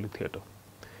Bengali theatre.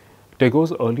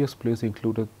 Tagore's earliest plays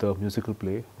included the musical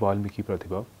play Valmiki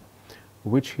Pratibha,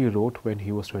 which he wrote when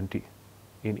he was 20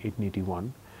 in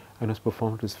 1881 and was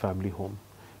performed at his family home.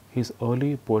 His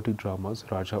early poetic dramas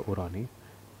Raja Orani,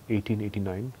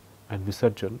 1889, and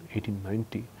Visarjan,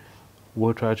 1890,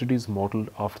 were tragedies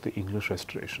modelled after the English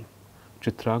Restoration.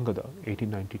 Chitrangada,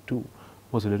 1892,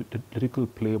 was a lyrical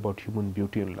play about human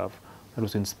beauty and love that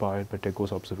was inspired by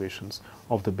Tagore's observations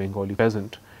of the Bengali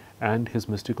peasant and his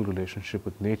mystical relationship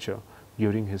with nature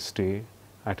during his stay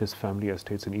at his family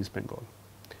estates in East Bengal.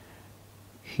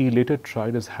 He later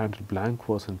tried his hand at blank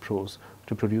verse and prose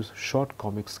to produce short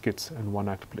comic skits and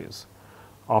one-act plays.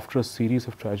 After a series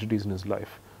of tragedies in his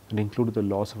life that included the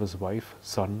loss of his wife,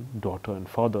 son, daughter, and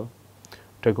father,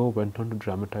 Tagore went on to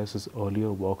dramatize his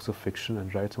earlier works of fiction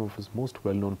and write some of his most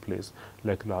well-known plays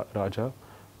like Raja,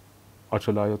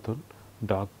 Achalayatan,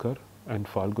 Dagkar, and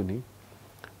Falguni,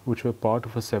 which were part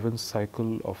of a 7th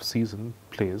cycle of season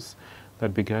plays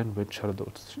that began with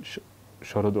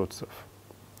Sharadotsav.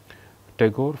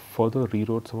 Tagore further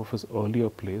rewrote some of his earlier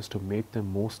plays to make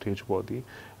them more stage-worthy,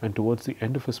 and towards the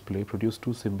end of his play produced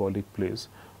 2 symbolic plays,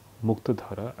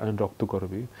 Muktadhara and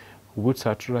Raktagoravi, which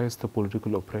satirized the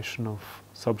political oppression of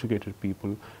subjugated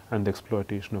people and the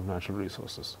exploitation of natural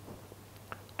resources.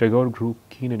 Tagore grew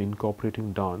keen in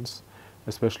incorporating dance,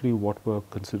 especially what were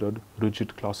considered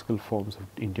rigid classical forms of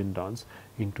Indian dance,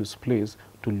 into his plays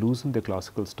to loosen their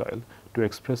classical style, to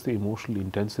express the emotional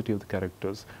intensity of the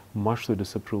characters, much to the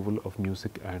disapproval of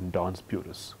music and dance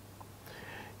purists.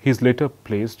 His later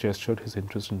plays gestured his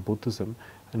interest in Buddhism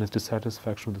and his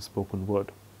dissatisfaction with the spoken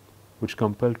word, which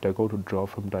compelled Tagore to draw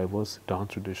from diverse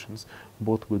dance traditions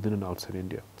both within and outside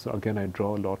India. So again, I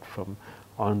draw a lot from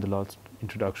Anandalal's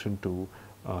introduction to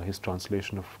his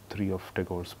translation of 3 of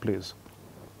Tagore's plays.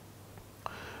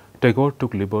 Tagore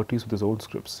took liberties with his own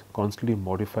scripts, constantly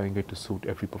modifying it to suit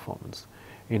every performance.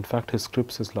 In fact, his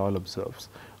scripts, as Lal observes,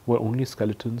 were only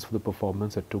skeletons for the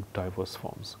performance that took diverse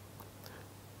forms.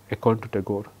 According to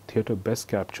Tagore, theatre best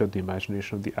captured the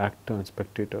imagination of the actor and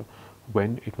spectator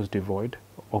when it was devoid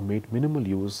or made minimal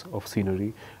use of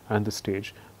scenery and the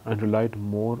stage and relied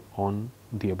more on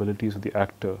the abilities of the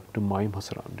actor to mime her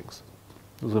surroundings.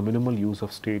 There was a minimal use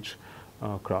of stage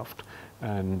craft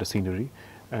and the scenery,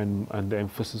 and the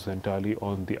emphasis entirely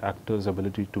on the actor's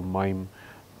ability to mime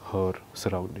her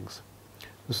surroundings.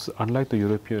 This is unlike the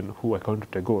European who, according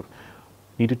to Tagore,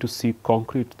 needed to seek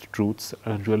concrete truths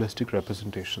and realistic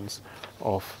representations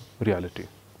of reality.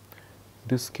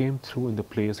 This came through in the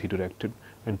plays he directed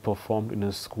and performed in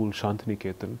his school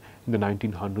Shantiniketan in the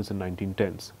 1900s and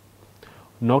 1910s.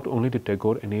 Not only did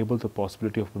Tagore enable the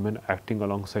possibility of women acting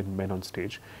alongside men on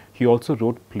stage, he also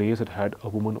wrote plays that had a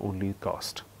woman-only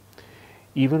cast.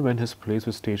 Even when his plays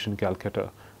were staged in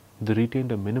Calcutta, they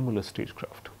retained a minimalist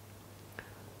stagecraft.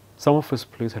 Some of his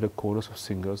plays had a chorus of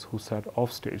singers who sat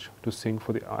off stage to sing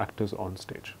for the actors on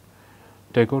stage.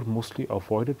 Tagore mostly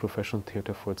avoided professional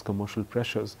theatre for its commercial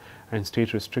pressures and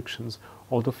stage restrictions,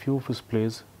 although few of his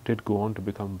plays did go on to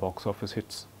become box office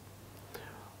hits.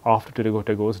 After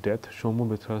Tagore's death, Shomu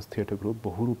Mitra's theatre group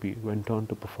Bahurupi went on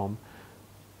to perform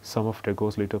some of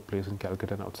Tagore's later plays in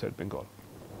Calcutta and outside Bengal.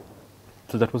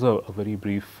 So that was a very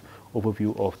brief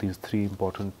overview of these three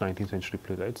important 19th century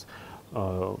playwrights,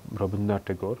 Rabindranath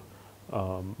Tagore,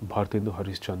 Bhartendu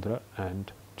Harishchandra and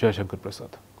Jayashankar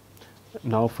Prasad.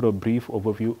 Now for a brief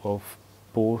overview of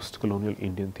post-colonial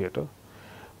Indian theatre.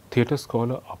 Theatre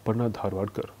scholar Aparna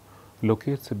Dharwadkar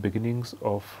locates the beginnings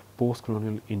of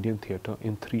post-colonial Indian theatre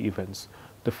in three events: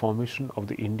 the formation of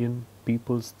the Indian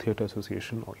People's Theatre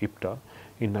Association or IPTA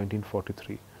in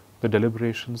 1943, the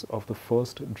deliberations of the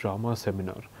first drama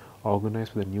seminar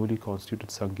organized by the newly constituted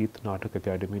Sangeet Natak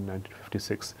Academy in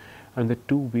 1956, and the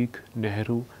 2-week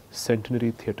Nehru Centenary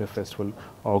Theatre Festival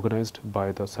organized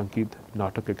by the Sangeet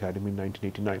Natak Academy in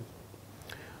 1989.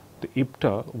 The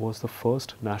IPTA was the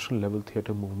first national level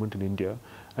theatre movement in India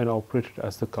and operated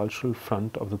as the cultural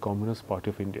front of the Communist Party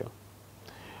of India,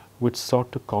 which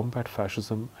sought to combat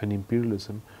fascism and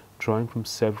imperialism, drawing from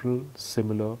several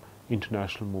similar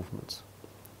international movements.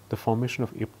 The formation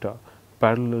of IPTA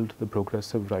paralleled the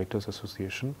Progressive Writers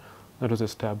Association that was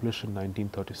established in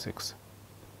 1936.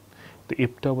 The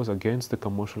IPTA was against the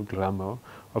commercial glamour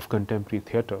of contemporary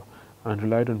theatre and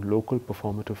relied on local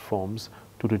performative forms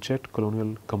to reject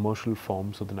colonial commercial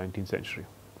forms of the 19th century.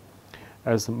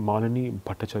 As Malini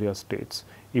Bhattacharya states,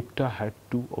 IPTA had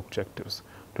two objectives: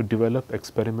 to develop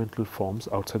experimental forms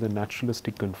outside the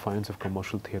naturalistic confines of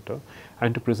commercial theatre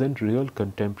and to present real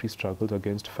contemporary struggles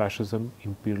against fascism,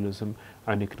 imperialism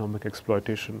and economic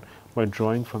exploitation by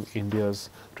drawing from India's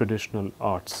traditional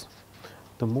arts.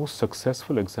 The most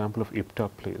successful example of IPTA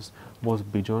plays was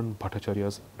Bijon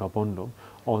Bhattacharya's Nabonno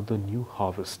or The New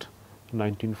Harvest,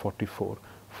 1944,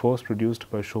 first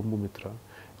produced by Shomu Mitra,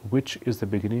 which is the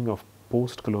beginning of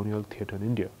post-colonial theatre in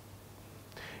India.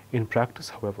 In practice,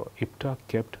 however, IPTA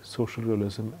kept social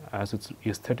realism as its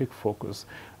aesthetic focus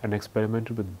and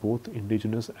experimented with both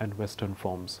indigenous and Western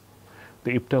forms.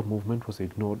 The IPTA movement was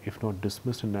ignored, if not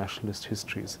dismissed, in nationalist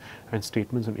histories and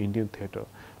statements on Indian theatre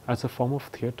as a form of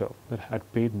theatre that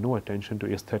had paid no attention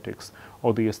to aesthetics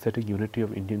or the aesthetic unity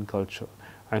of Indian culture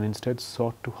and instead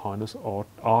sought to harness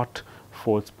art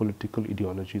for its political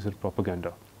ideologies and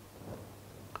propaganda.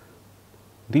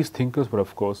 These thinkers were,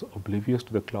 of course, oblivious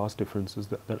to the class differences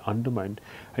that undermined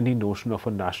any notion of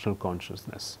a national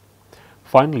consciousness.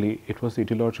 Finally, it was the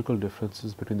ideological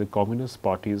differences between the Communist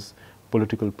Party's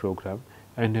political program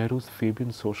and Nehru's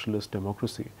Fabian socialist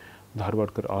democracy,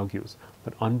 Dharwadkar argues,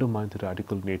 that undermined the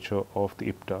radical nature of the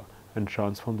IPTA and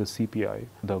transformed the CPI,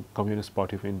 the Communist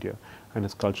Party of India, and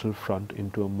its cultural front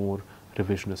into a more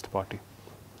revisionist party.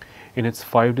 In its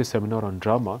 5-day seminar on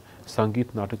drama,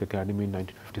 Sangeet Natak Academy in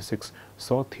 1956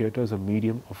 saw theatre as a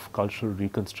medium of cultural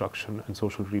reconstruction and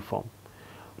social reform.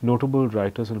 Notable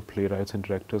writers and playwrights and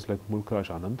directors like Mulkraj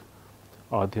Anand,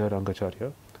 Adya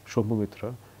Rangacharya, Shomu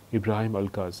Mitra, Ibrahim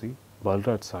Al-Qazi,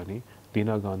 Balraj Sani,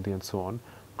 Dina Gandhi and so on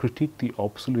critiqued the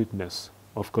obsoleteness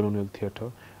of colonial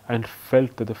theatre and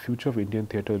felt that the future of Indian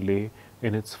theatre lay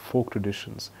in its folk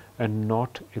traditions and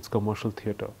not its commercial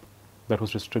theatre that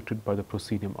was restricted by the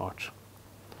proscenium arch.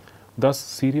 Thus,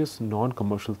 serious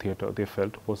non-commercial theatre, they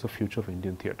felt, was the future of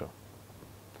Indian theatre.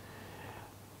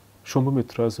 Shomu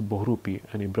Mitra's Bahurupi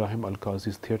and Ibrahim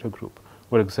Al-Qazi's theatre group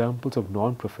were examples of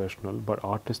non-professional but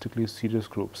artistically serious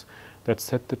groups that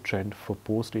set the trend for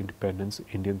post-independence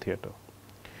Indian theatre.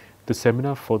 The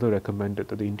seminar further recommended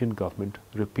that the Indian government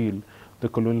repeal the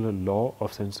colonial law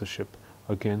of censorship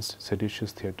against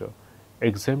seditious theatre,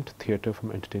 exempt theatre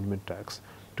from entertainment tax,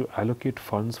 to allocate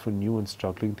funds for new and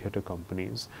struggling theatre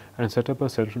companies, and set up a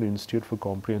central institute for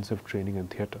comprehensive training in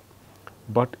theatre.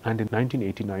 And in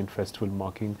 1989 festival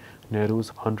marking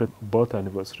Nehru's 100th birth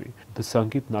anniversary, the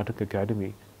Sangeet Natak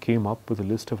Academy came up with a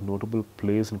list of notable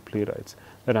plays and playwrights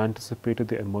that anticipated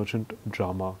the emergent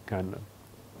drama canon.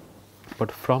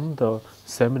 But from the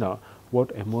seminar,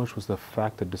 what emerged was the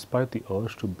fact that despite the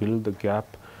urge to bridge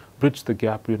the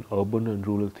gap between urban and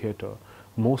rural theatre,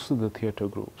 most of the theatre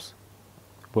groups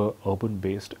were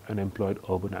urban-based and employed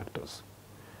urban actors.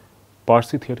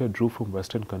 Parsi theatre drew from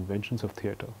Western conventions of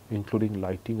theatre, including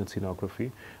lighting and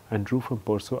scenography, and drew from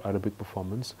Perso-Arabic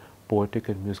performance, poetic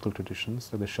and musical traditions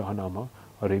like the Shahnama,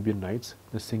 Arabian Nights,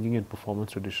 the singing and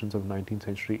performance traditions of 19th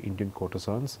century Indian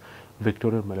courtesans,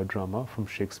 Victorian melodrama from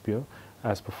Shakespeare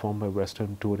as performed by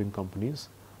Western touring companies,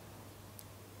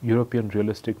 European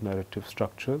realistic narrative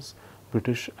structures,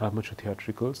 British amateur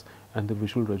theatricals, and the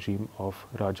visual regime of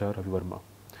Raja Ravi Verma.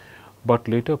 But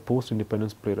later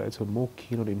post-independence playwrights were more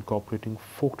keen on incorporating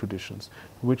folk traditions,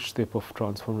 which they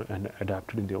transformed and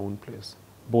adapted in their own plays,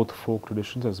 both folk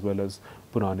traditions as well as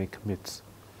Puranic myths.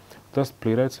 Thus,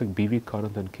 playwrights like B.V.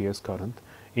 Karanth and K.S. Karanth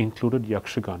included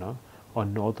Yakshagana, a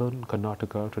northern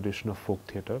Karnataka tradition of folk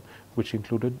theatre, which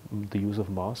included the use of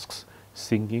masks,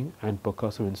 singing, and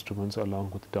percussive instruments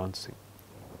along with dancing.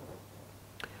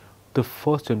 The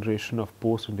first generation of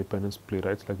post-independence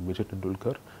playwrights like Vijay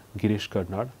Tendulkar, Girish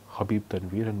Karnad, Habib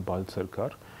Tanveer, and Bal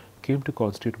Sarkar came to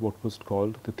constitute what was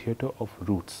called the theatre of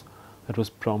roots that was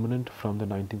prominent from the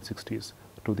 1960s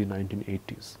to the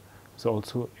 1980s. So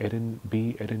also Erin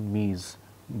Mee's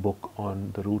book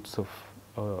on the roots of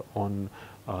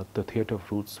the theatre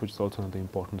of roots, which is also another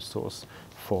important source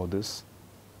for this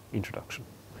introduction.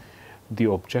 The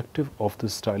objective of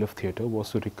this style of theatre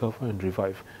was to recover and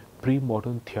revive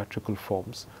pre-modern theatrical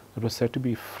forms that were said to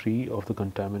be free of the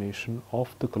contamination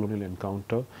of the colonial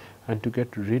encounter and to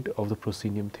get rid of the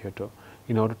proscenium theatre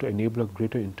in order to enable a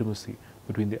greater intimacy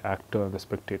between the actor and the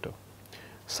spectator.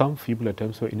 Some feeble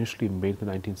attempts were initially made in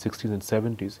the 1960s and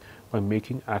 70s by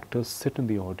making actors sit in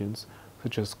the audience,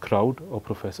 such as crowd or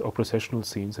processional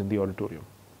scenes in the auditorium.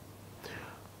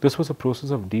 This was a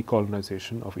process of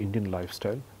decolonization of Indian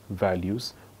lifestyle,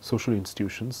 values, social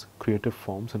institutions, creative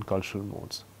forms, and cultural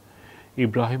modes.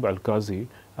 Ibrahim Al-Qazi,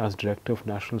 as director of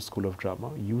National School of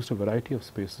Drama, used a variety of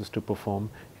spaces to perform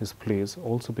his plays,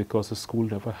 also because the school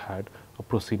never had a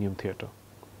proscenium theatre.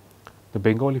 The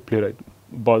Bengali playwright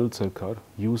Bal Sarkar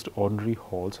used ordinary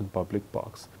halls and public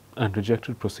parks and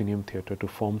rejected proscenium theatre to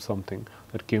form something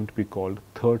that came to be called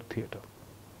third theatre.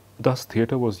 Thus,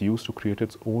 theatre was used to create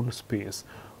its own space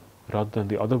rather than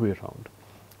the other way around,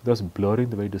 thus blurring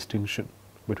the very distinction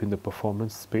between the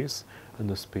performance space and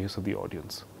the space of the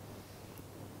audience.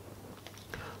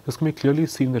 This can be clearly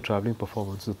seen in the travelling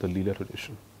performances of the Leela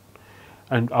tradition.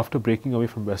 And after breaking away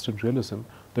from Western realism,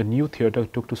 the new theatre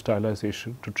took to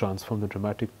stylization to transform the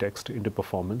dramatic text into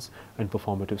performance and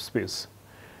performative space.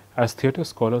 As theatre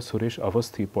scholar Suresh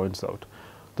Avasthi points out,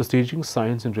 the staging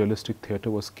science in realistic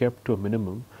theatre was kept to a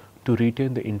minimum to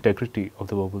retain the integrity of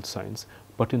the verbal science,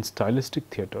 but in stylistic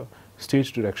theatre,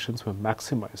 stage directions were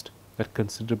maximized that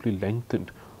considerably lengthened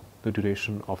the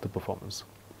duration of the performance.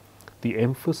 The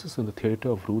emphasis in the theatre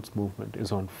of roots movement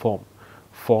is on form.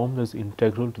 Form is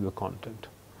integral to the content.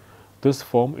 This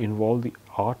form involved the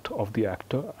art of the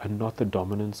actor and not the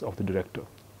dominance of the director,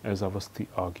 as Avasthi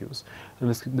argues. And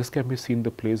this can be seen in the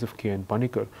plays of K.N.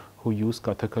 Panikkar, who used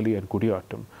Kathakali and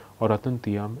Kudiyattam, or Ratan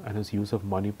Tiyam and his use of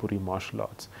Manipuri martial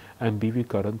arts, and B.V.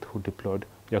 Karanth, who deployed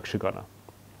Yakshagana.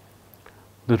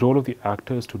 The role of the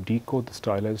actor is to decode the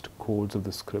stylized codes of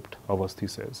the script, Avasthi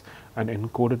says, and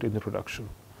encode it in the production.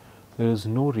 There is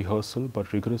no rehearsal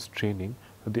but rigorous training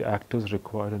that the actors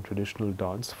require in traditional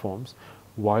dance forms,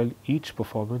 while each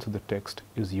performance of the text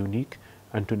is unique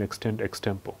and to an extent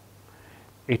extempo.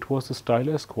 It was the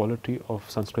stylized quality of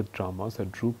Sanskrit dramas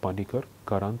that drew Panikkar,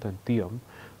 Karanth, and Tiyam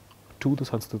to the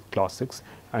Sanskrit classics,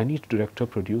 and each director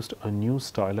produced a new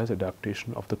stylized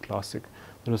adaptation of the classic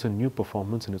that was a new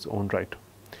performance in its own right.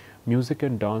 Music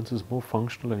and dance is more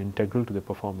functional and integral to the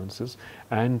performances,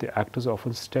 and the actors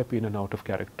often step in and out of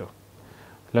character.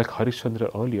 Like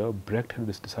Harishchandra earlier, Brecht had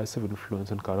this decisive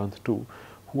influence on Karanth too,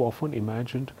 who often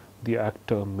imagined the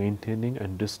actor maintaining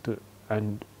and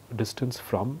distance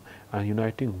from and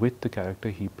uniting with the character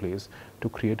he plays to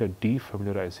create a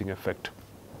defamiliarizing effect.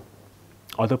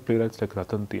 Other playwrights like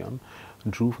Ratan Tiyam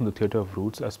drew from the theatre of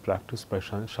roots as practiced by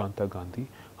Shanta Gandhi,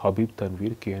 Habib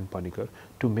Tanvir, K.N. Panikar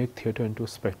to make theatre into a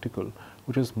spectacle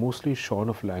which is mostly shorn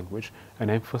of language and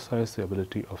emphasized the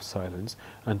ability of silence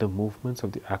and the movements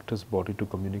of the actor's body to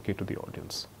communicate to the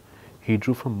audience. He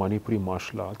drew from Manipuri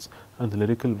martial arts and the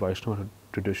lyrical Vaishnava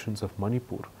traditions of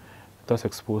Manipur, thus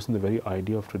exposing the very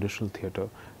idea of traditional theatre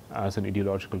as an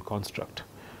ideological construct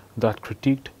that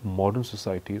critiqued modern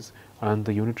societies and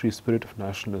the unitary spirit of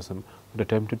nationalism that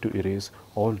attempted to erase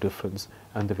all difference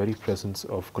and the very presence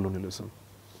of colonialism.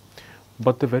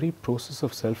 But the very process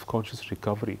of self-conscious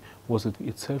recovery was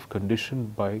itself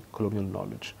conditioned by colonial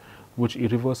knowledge, which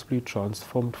irreversibly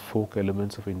transformed folk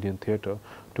elements of Indian theatre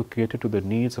to cater to the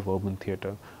needs of urban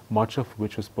theatre, much of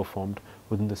which was performed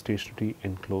within the stationary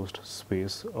enclosed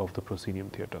space of the proscenium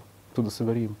theatre. So this is a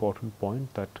very important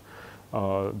point that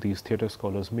these theatre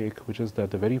scholars make, which is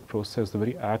that the very process, the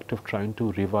very act of trying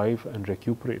to revive and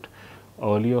recuperate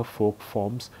earlier folk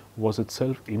forms was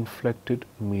itself inflected,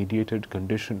 mediated,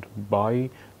 conditioned by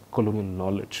colonial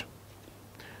knowledge,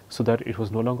 so that it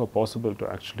was no longer possible to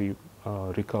actually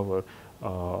recover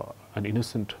an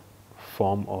innocent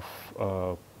form of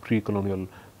pre-colonial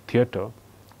theatre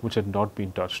which had not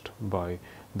been touched by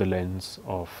the lens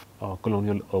of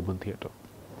colonial urban theatre.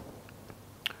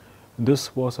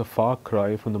 This was a far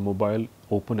cry from the mobile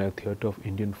open-air theatre of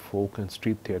Indian folk and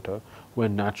street theatre, where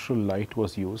natural light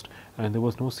was used and there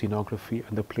was no scenography,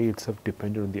 and the play itself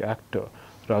depended on the actor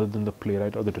rather than the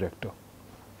playwright or the director.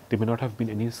 There may not have been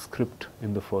any script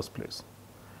in the first place.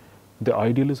 The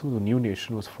idealism of the new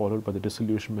nation was followed by the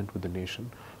disillusionment with the nation,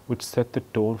 which set the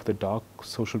tone for the dark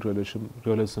social realism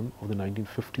of the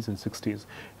 1950s and 60s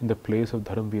in the plays of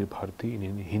Dharamveer Bharti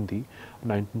in Hindi,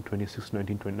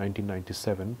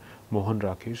 1926-1997, Mohan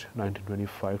Rakesh,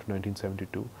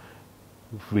 1925-1972,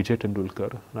 Vijay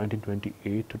Tendulkar,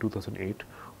 1928-2008,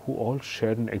 who all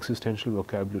shared an existential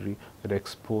vocabulary that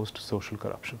exposed social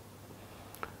corruption.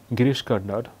 Girish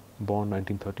Karnad, born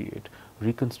 1938,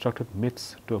 reconstructed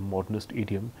myths to a modernist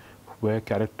idiom where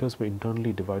characters were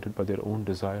internally divided by their own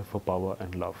desire for power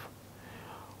and love.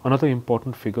 Another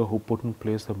important figure who put in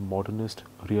place the modernist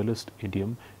realist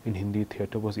idiom in Hindi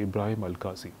theatre was Ibrahim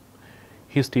Alkazi.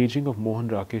 His staging of Mohan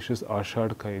Rakesh's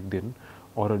Ashad Ka Ek Din,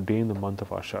 or A Day in the Month of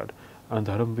Ashad, and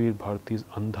Dharamveer Bharti's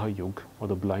Andha Yug, or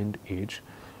The Blind Age,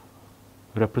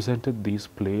 represented these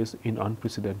plays in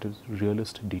unprecedented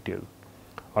realist detail.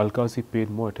 Alkazi paid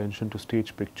more attention to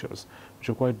stage pictures, which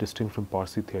are quite distinct from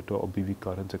Parsi theatre or B.V.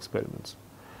 Karan's experiments.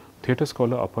 Theatre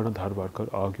scholar Aparna Dharwarkar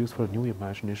argues for a new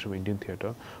imagination of Indian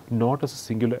theatre, not as a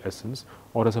singular essence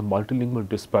or as a multilingual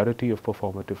disparity of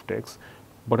performative texts,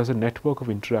 but as a network of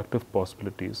interactive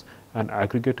possibilities, an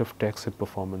aggregate of texts and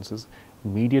performances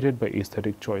mediated by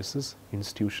aesthetic choices,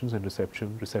 institutions, and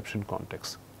reception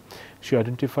contexts. She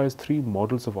identifies three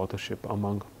models of authorship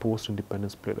among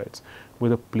post-independence playwrights,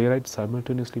 where the playwright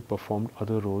simultaneously performed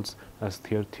other roles as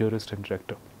theorist and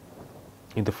director.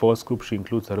 In the first group, she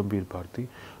includes Dharamveer Bharti,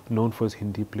 known for his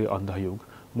Hindi play Andha Yug,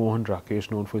 Mohan Rakesh,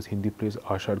 known for his Hindi plays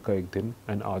Ashad Ka Ek Din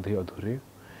and Aadhe Adhure,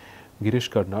 Girish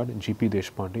Karnad, G.P.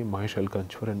 Deshpande, Mahesh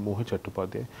Alkanchwar, and Mohit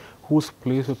Chattopadhyay, whose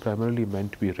plays were primarily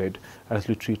meant to be read as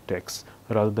literary texts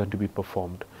rather than to be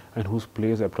performed, and whose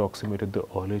plays approximated the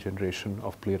early generation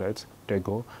of playwrights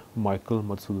Tagore, Michael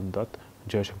Madhusudan Dutt,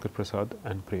 Jayashankar Prasad,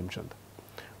 and Premchand.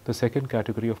 The second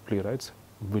category of playwrights,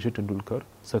 Vijay Tendulkar,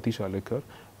 Satish Alekar,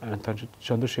 and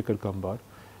Chandrasekhar Kambar,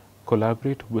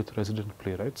 collaborate with resident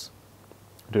playwrights,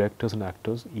 directors, and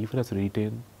actors even as they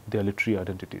retain their literary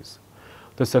identities.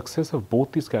 The success of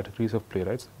both these categories of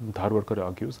playwrights, Dharwarkar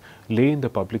argues, lay in the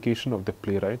publication of the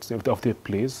of their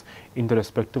plays in their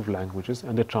respective languages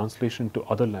and their translation to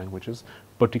other languages,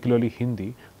 particularly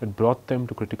Hindi, that brought them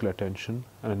to critical attention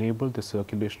and enabled their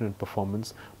circulation and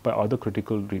performance by other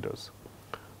critical readers.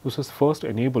 This was first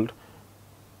enabled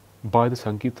by the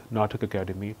Sangeet Natak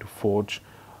Academy to forge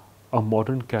a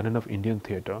modern canon of Indian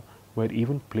theatre, where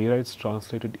even playwrights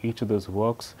translated each other's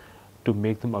works to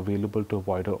make them available to a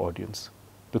wider audience.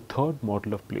 The third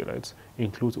model of playwrights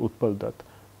includes Utpal Dutt,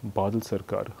 Badal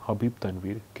Sarkar, Habib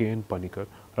Tanvir, K.N. Panikar,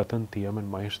 Ratan Tiyam,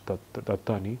 and Mahesh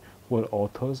Dattani, who are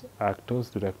authors, actors,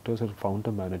 directors, and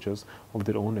founder managers of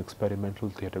their own experimental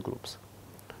theatre groups.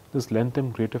 This lent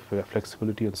them greater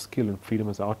flexibility and skill and freedom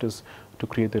as artists to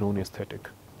create their own aesthetic.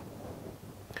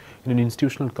 In an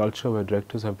institutional culture where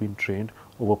directors have been trained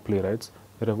over playwrights,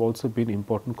 there have also been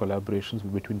important collaborations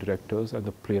between directors and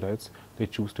the playwrights they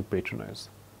choose to patronize.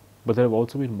 But there have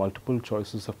also been multiple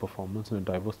choices of performance in a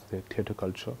diverse theatre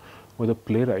culture, where the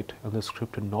playwright and the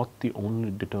script are not the only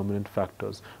determinant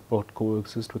factors, but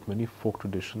coexist with many folk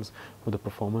traditions where the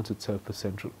performance itself is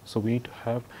central. So we need to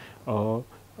have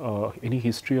any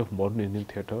history of modern Indian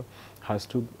theatre has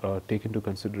to take into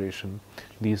consideration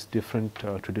these different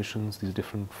traditions, these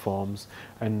different forms,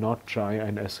 and not try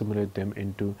and assimilate them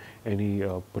into any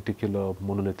particular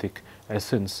monolithic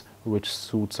essence which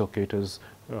suits or caters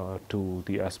to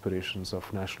the aspirations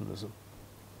of nationalism.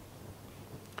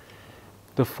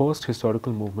 The first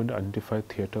historical movement identified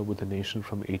theatre with the nation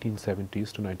from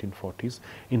 1870s to 1940s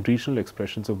in regional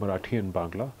expressions of Marathi and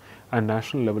Bangla, and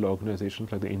national level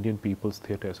organizations like the Indian People's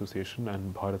Theatre Association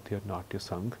and Bharatiya Natya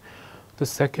Sangh. The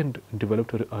second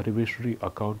developed a revisionary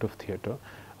account of theatre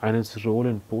and its role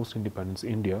in post-independence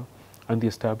India and the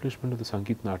establishment of the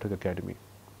Sangeet Natak Academy.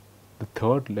 The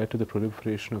third led to the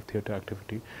proliferation of theatre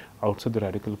activity outside the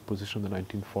radical position of the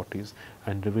 1940s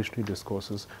and revisionary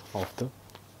discourses of the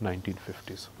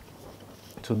 1950s.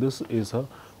 So this is a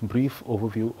brief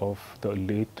overview of the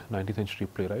late 19th century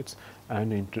playwrights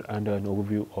and an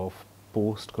overview of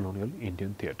post-colonial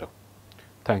Indian theatre.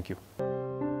 Thank you.